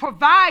that will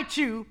provide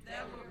you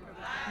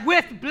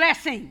with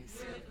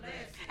blessings.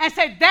 And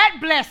say that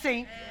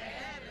blessing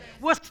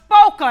was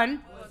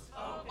spoken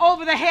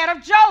over the head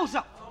of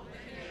Joseph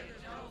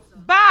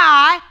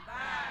by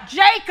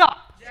Jacob.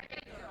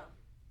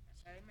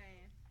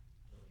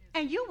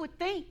 And you would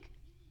think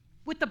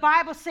what the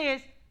Bible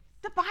says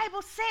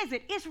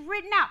it. It's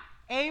written out.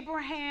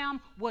 Abraham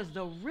was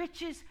the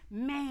richest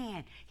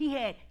man. He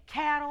had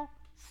cattle,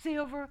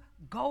 silver,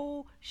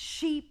 gold,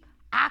 sheep,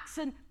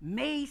 oxen,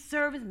 maid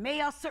servants,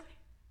 male servants.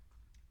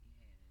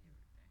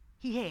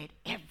 He had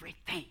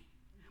everything.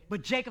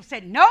 But Jacob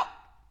said, nope.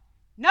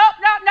 That's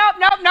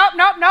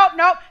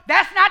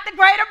not the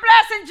greater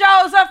blessing,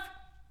 Joseph.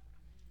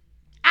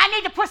 I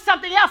need to put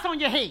something else on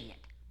your head.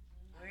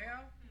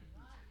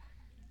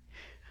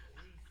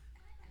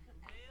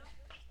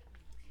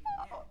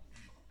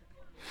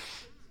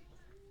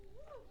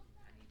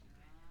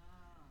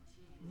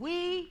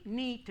 We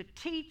need to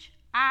teach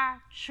our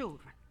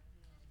children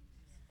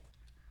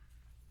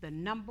the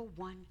number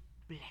one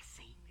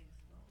blessing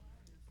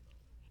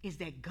is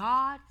that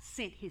God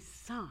sent his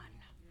son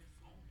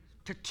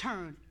to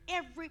turn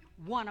every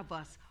one of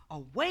us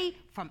away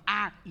from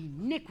our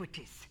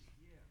iniquities.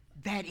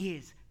 That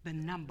is the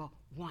number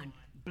one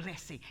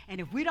blessing.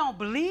 And if we don't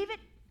believe it,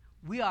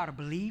 we ought to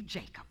believe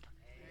Jacob.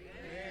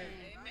 Amen.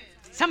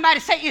 Somebody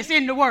say it's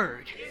in the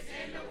Word. It's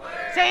in the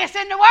Word. Say it's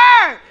in the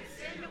Word. It's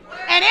in the Word.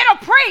 And it'll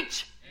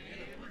preach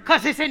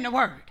because it's in the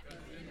Word.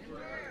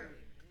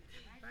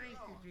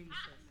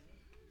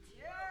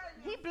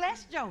 He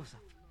blessed Joseph,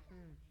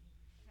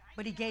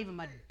 but he gave him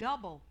a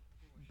double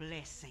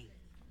blessing.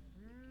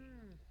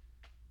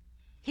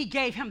 He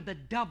gave him the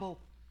double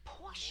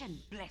portion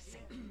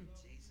blessing.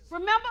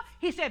 Remember,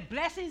 he said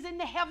blessings in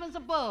the heavens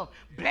above,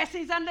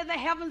 blessings under the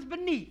heavens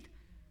beneath,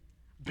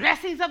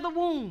 blessings of the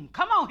womb.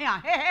 Come on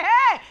here.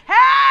 Hey, hey,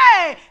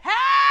 hey,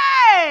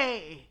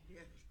 hey.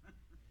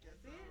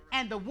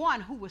 And the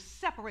one who was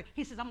separated,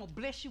 he says, I'm going to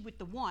bless you with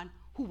the one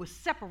who was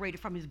separated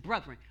from his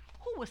brethren.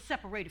 Who was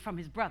separated from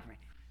his brethren?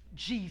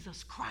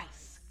 Jesus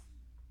Christ.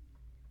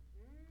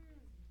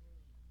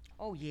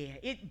 Oh, yeah,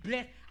 it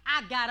blessed.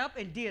 I got up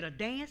and did a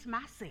dance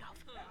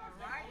myself.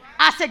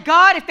 I said,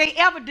 God, if they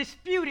ever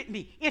disputed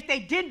me, if they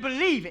didn't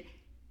believe it,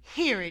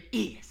 here it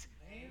is.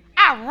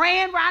 I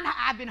ran around.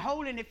 I've been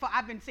holding it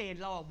I've been saying,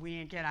 Lord,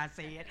 when can I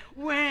say it?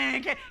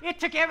 When can? It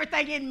took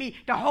everything in me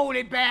to hold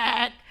it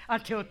back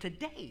until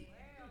today.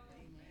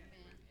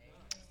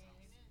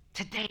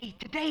 Today.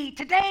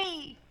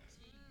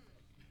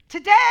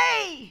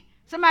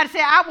 Somebody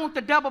say, I want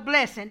the double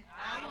blessing,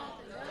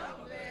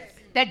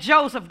 that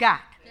Joseph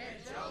got.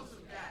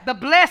 The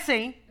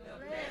blessing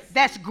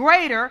that's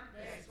greater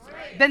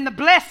than the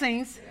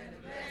blessings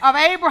of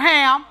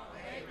Abraham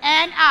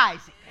and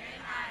Isaac.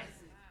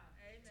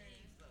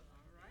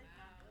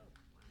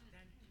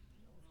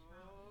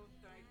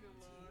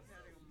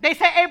 They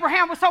say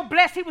Abraham was so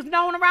blessed he was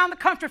known around the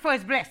country for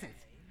his blessings.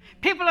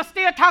 People are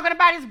still talking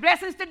about his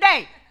blessings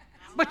today.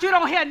 But you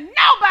don't hear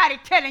nobody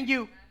telling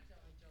you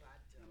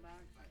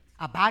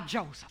about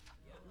Joseph.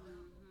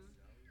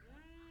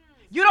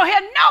 You don't hear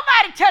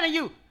nobody telling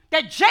you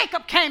that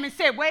Jacob came and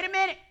said, wait a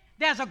minute,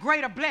 there's a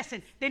greater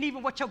blessing than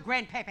even what your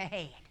grandpapa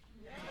had.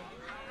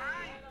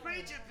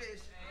 Preach it,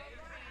 Bishop.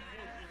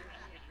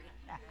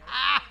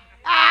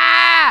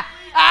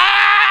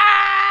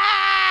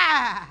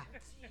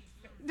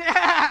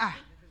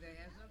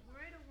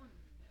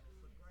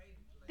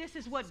 This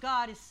is what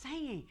God is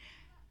saying.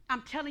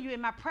 I'm telling you, in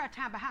my prayer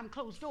time behind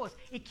closed doors,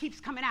 it keeps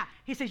coming out.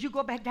 He says, you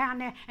go back down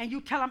there and you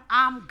tell them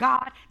I'm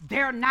God.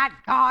 They're not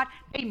God.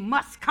 They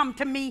must come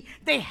to me.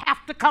 They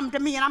have to come to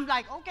me. And I'm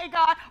like, okay,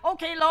 God.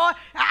 Okay, Lord.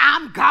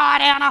 I'm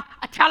God, Anna.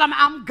 I tell them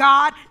I'm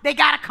God. They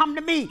got to come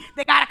to me.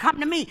 They got to come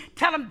to me.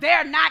 Tell them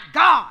they're not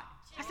God.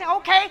 I said,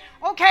 okay.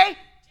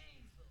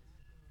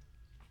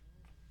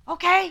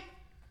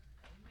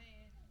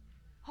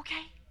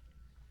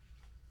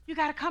 You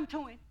got to come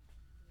to him.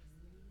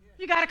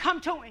 You got to come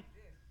to him.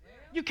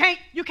 You can't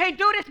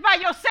do this by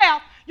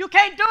yourself. You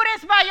can't do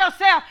this by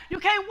yourself. You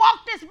can't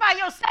walk this by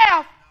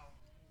yourself.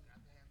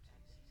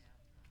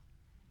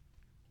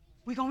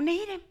 We're going to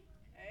need him.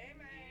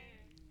 Amen.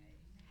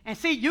 And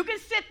see, you can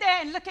sit there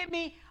and look at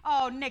me.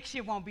 Oh, next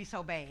year won't be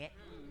so bad.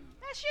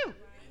 That's you.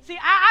 See,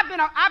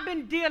 I've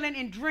been dealing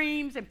in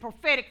dreams and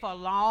prophetic for a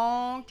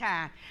long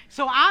time.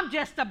 So I'm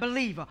just a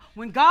believer.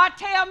 When God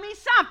tells me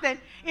something,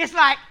 it's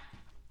like,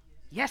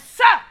 yes,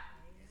 sir.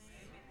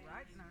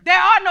 There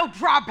are no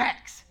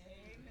drawbacks.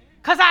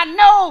 Because I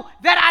know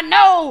that I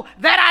know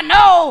that I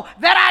know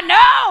that I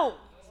know.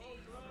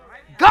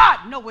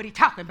 God know what he's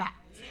talking about.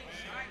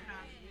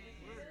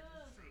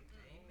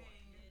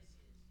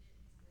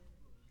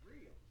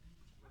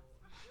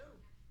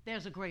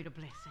 There's a greater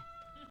blessing.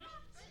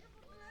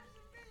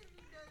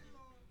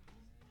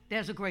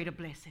 There's a greater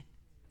blessing.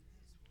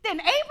 Then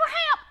Abraham,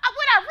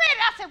 when I read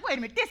it, I said, wait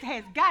a minute, this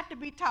has got to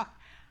be talking.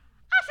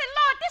 I said,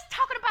 Lord, this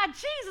talking about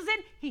Jesus.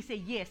 And he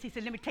said, yes. He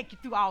said, let me take you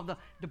through all the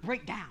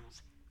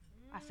breakdowns.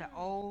 I said,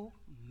 oh,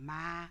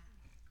 my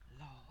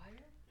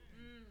Lord.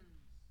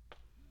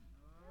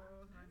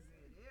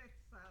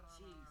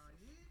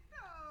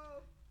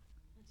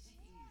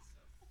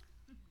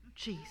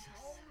 Jesus.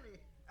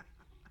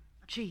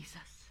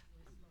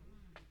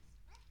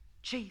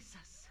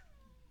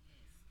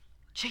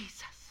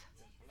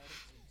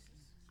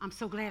 I'm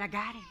so glad I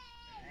got him.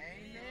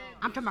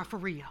 I'm talking about for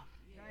real.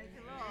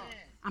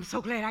 I'm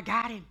so glad I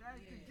got him.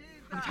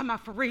 I'm talking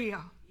about for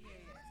real.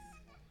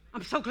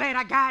 I'm so glad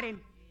I got him.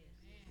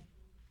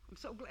 I'm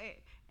so glad.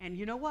 And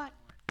you know what?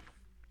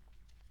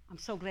 I'm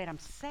so glad I'm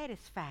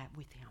satisfied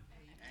with him.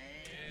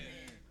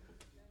 Amen.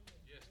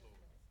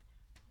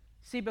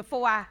 See,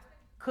 before I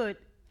could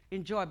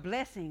enjoy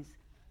blessings,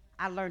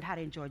 I learned how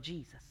to enjoy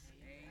Jesus.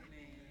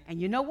 Amen.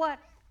 And you know what?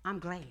 I'm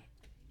glad.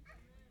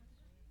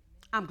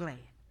 I'm glad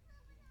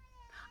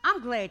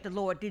the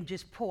Lord didn't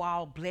just pour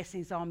all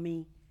blessings on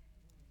me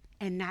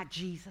and not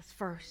Jesus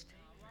first.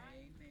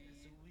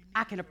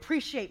 I can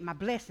appreciate my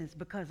blessings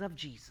because of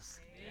Jesus.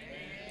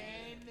 Amen.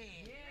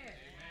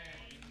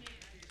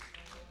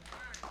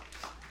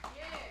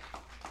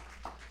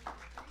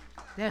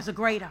 There's a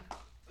greater.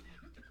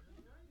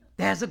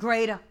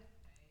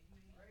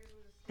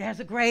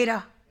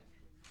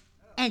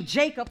 And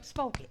Jacob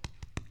spoke it.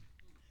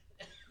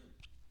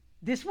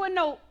 This wasn't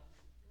no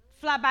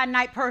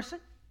fly-by-night person.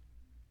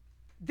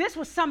 This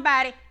was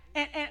somebody,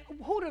 and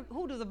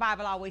who does the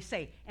Bible always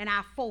say? And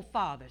our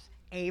forefathers,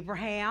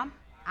 Abraham,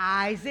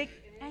 Isaac,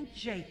 and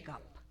Jacob.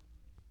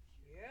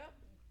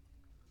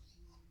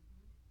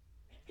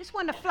 This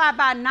wasn't a fly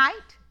by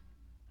night.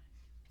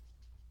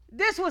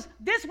 This was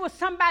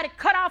somebody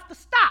cut off the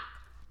stock,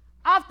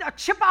 a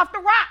chip off the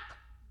rock,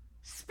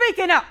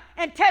 speaking up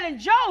and telling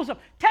Joseph,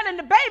 telling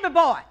the baby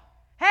boy,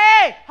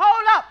 hey,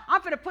 hold up, I'm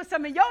going to put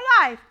something in your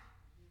life.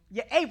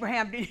 Your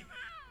Abraham didn't.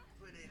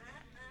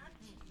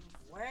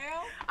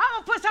 Well, I'm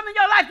going to put something in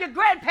your life your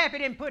grandpappy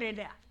didn't put in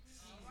there.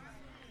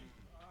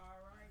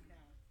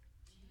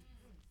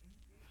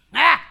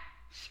 Ah,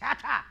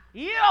 shata,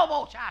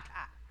 yobo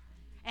shata.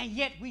 And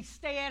yet we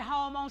stay at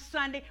home on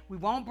Sunday. We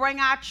won't bring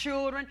our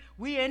children.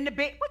 We're in the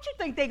bed. What you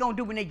think they're going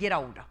to do when they get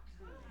older?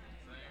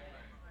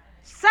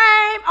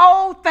 Same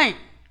old thing.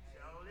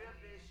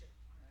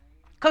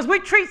 Because we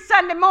treat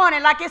Sunday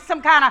morning like it's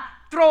some kind of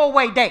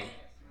throwaway day.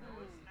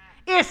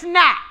 It's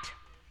not.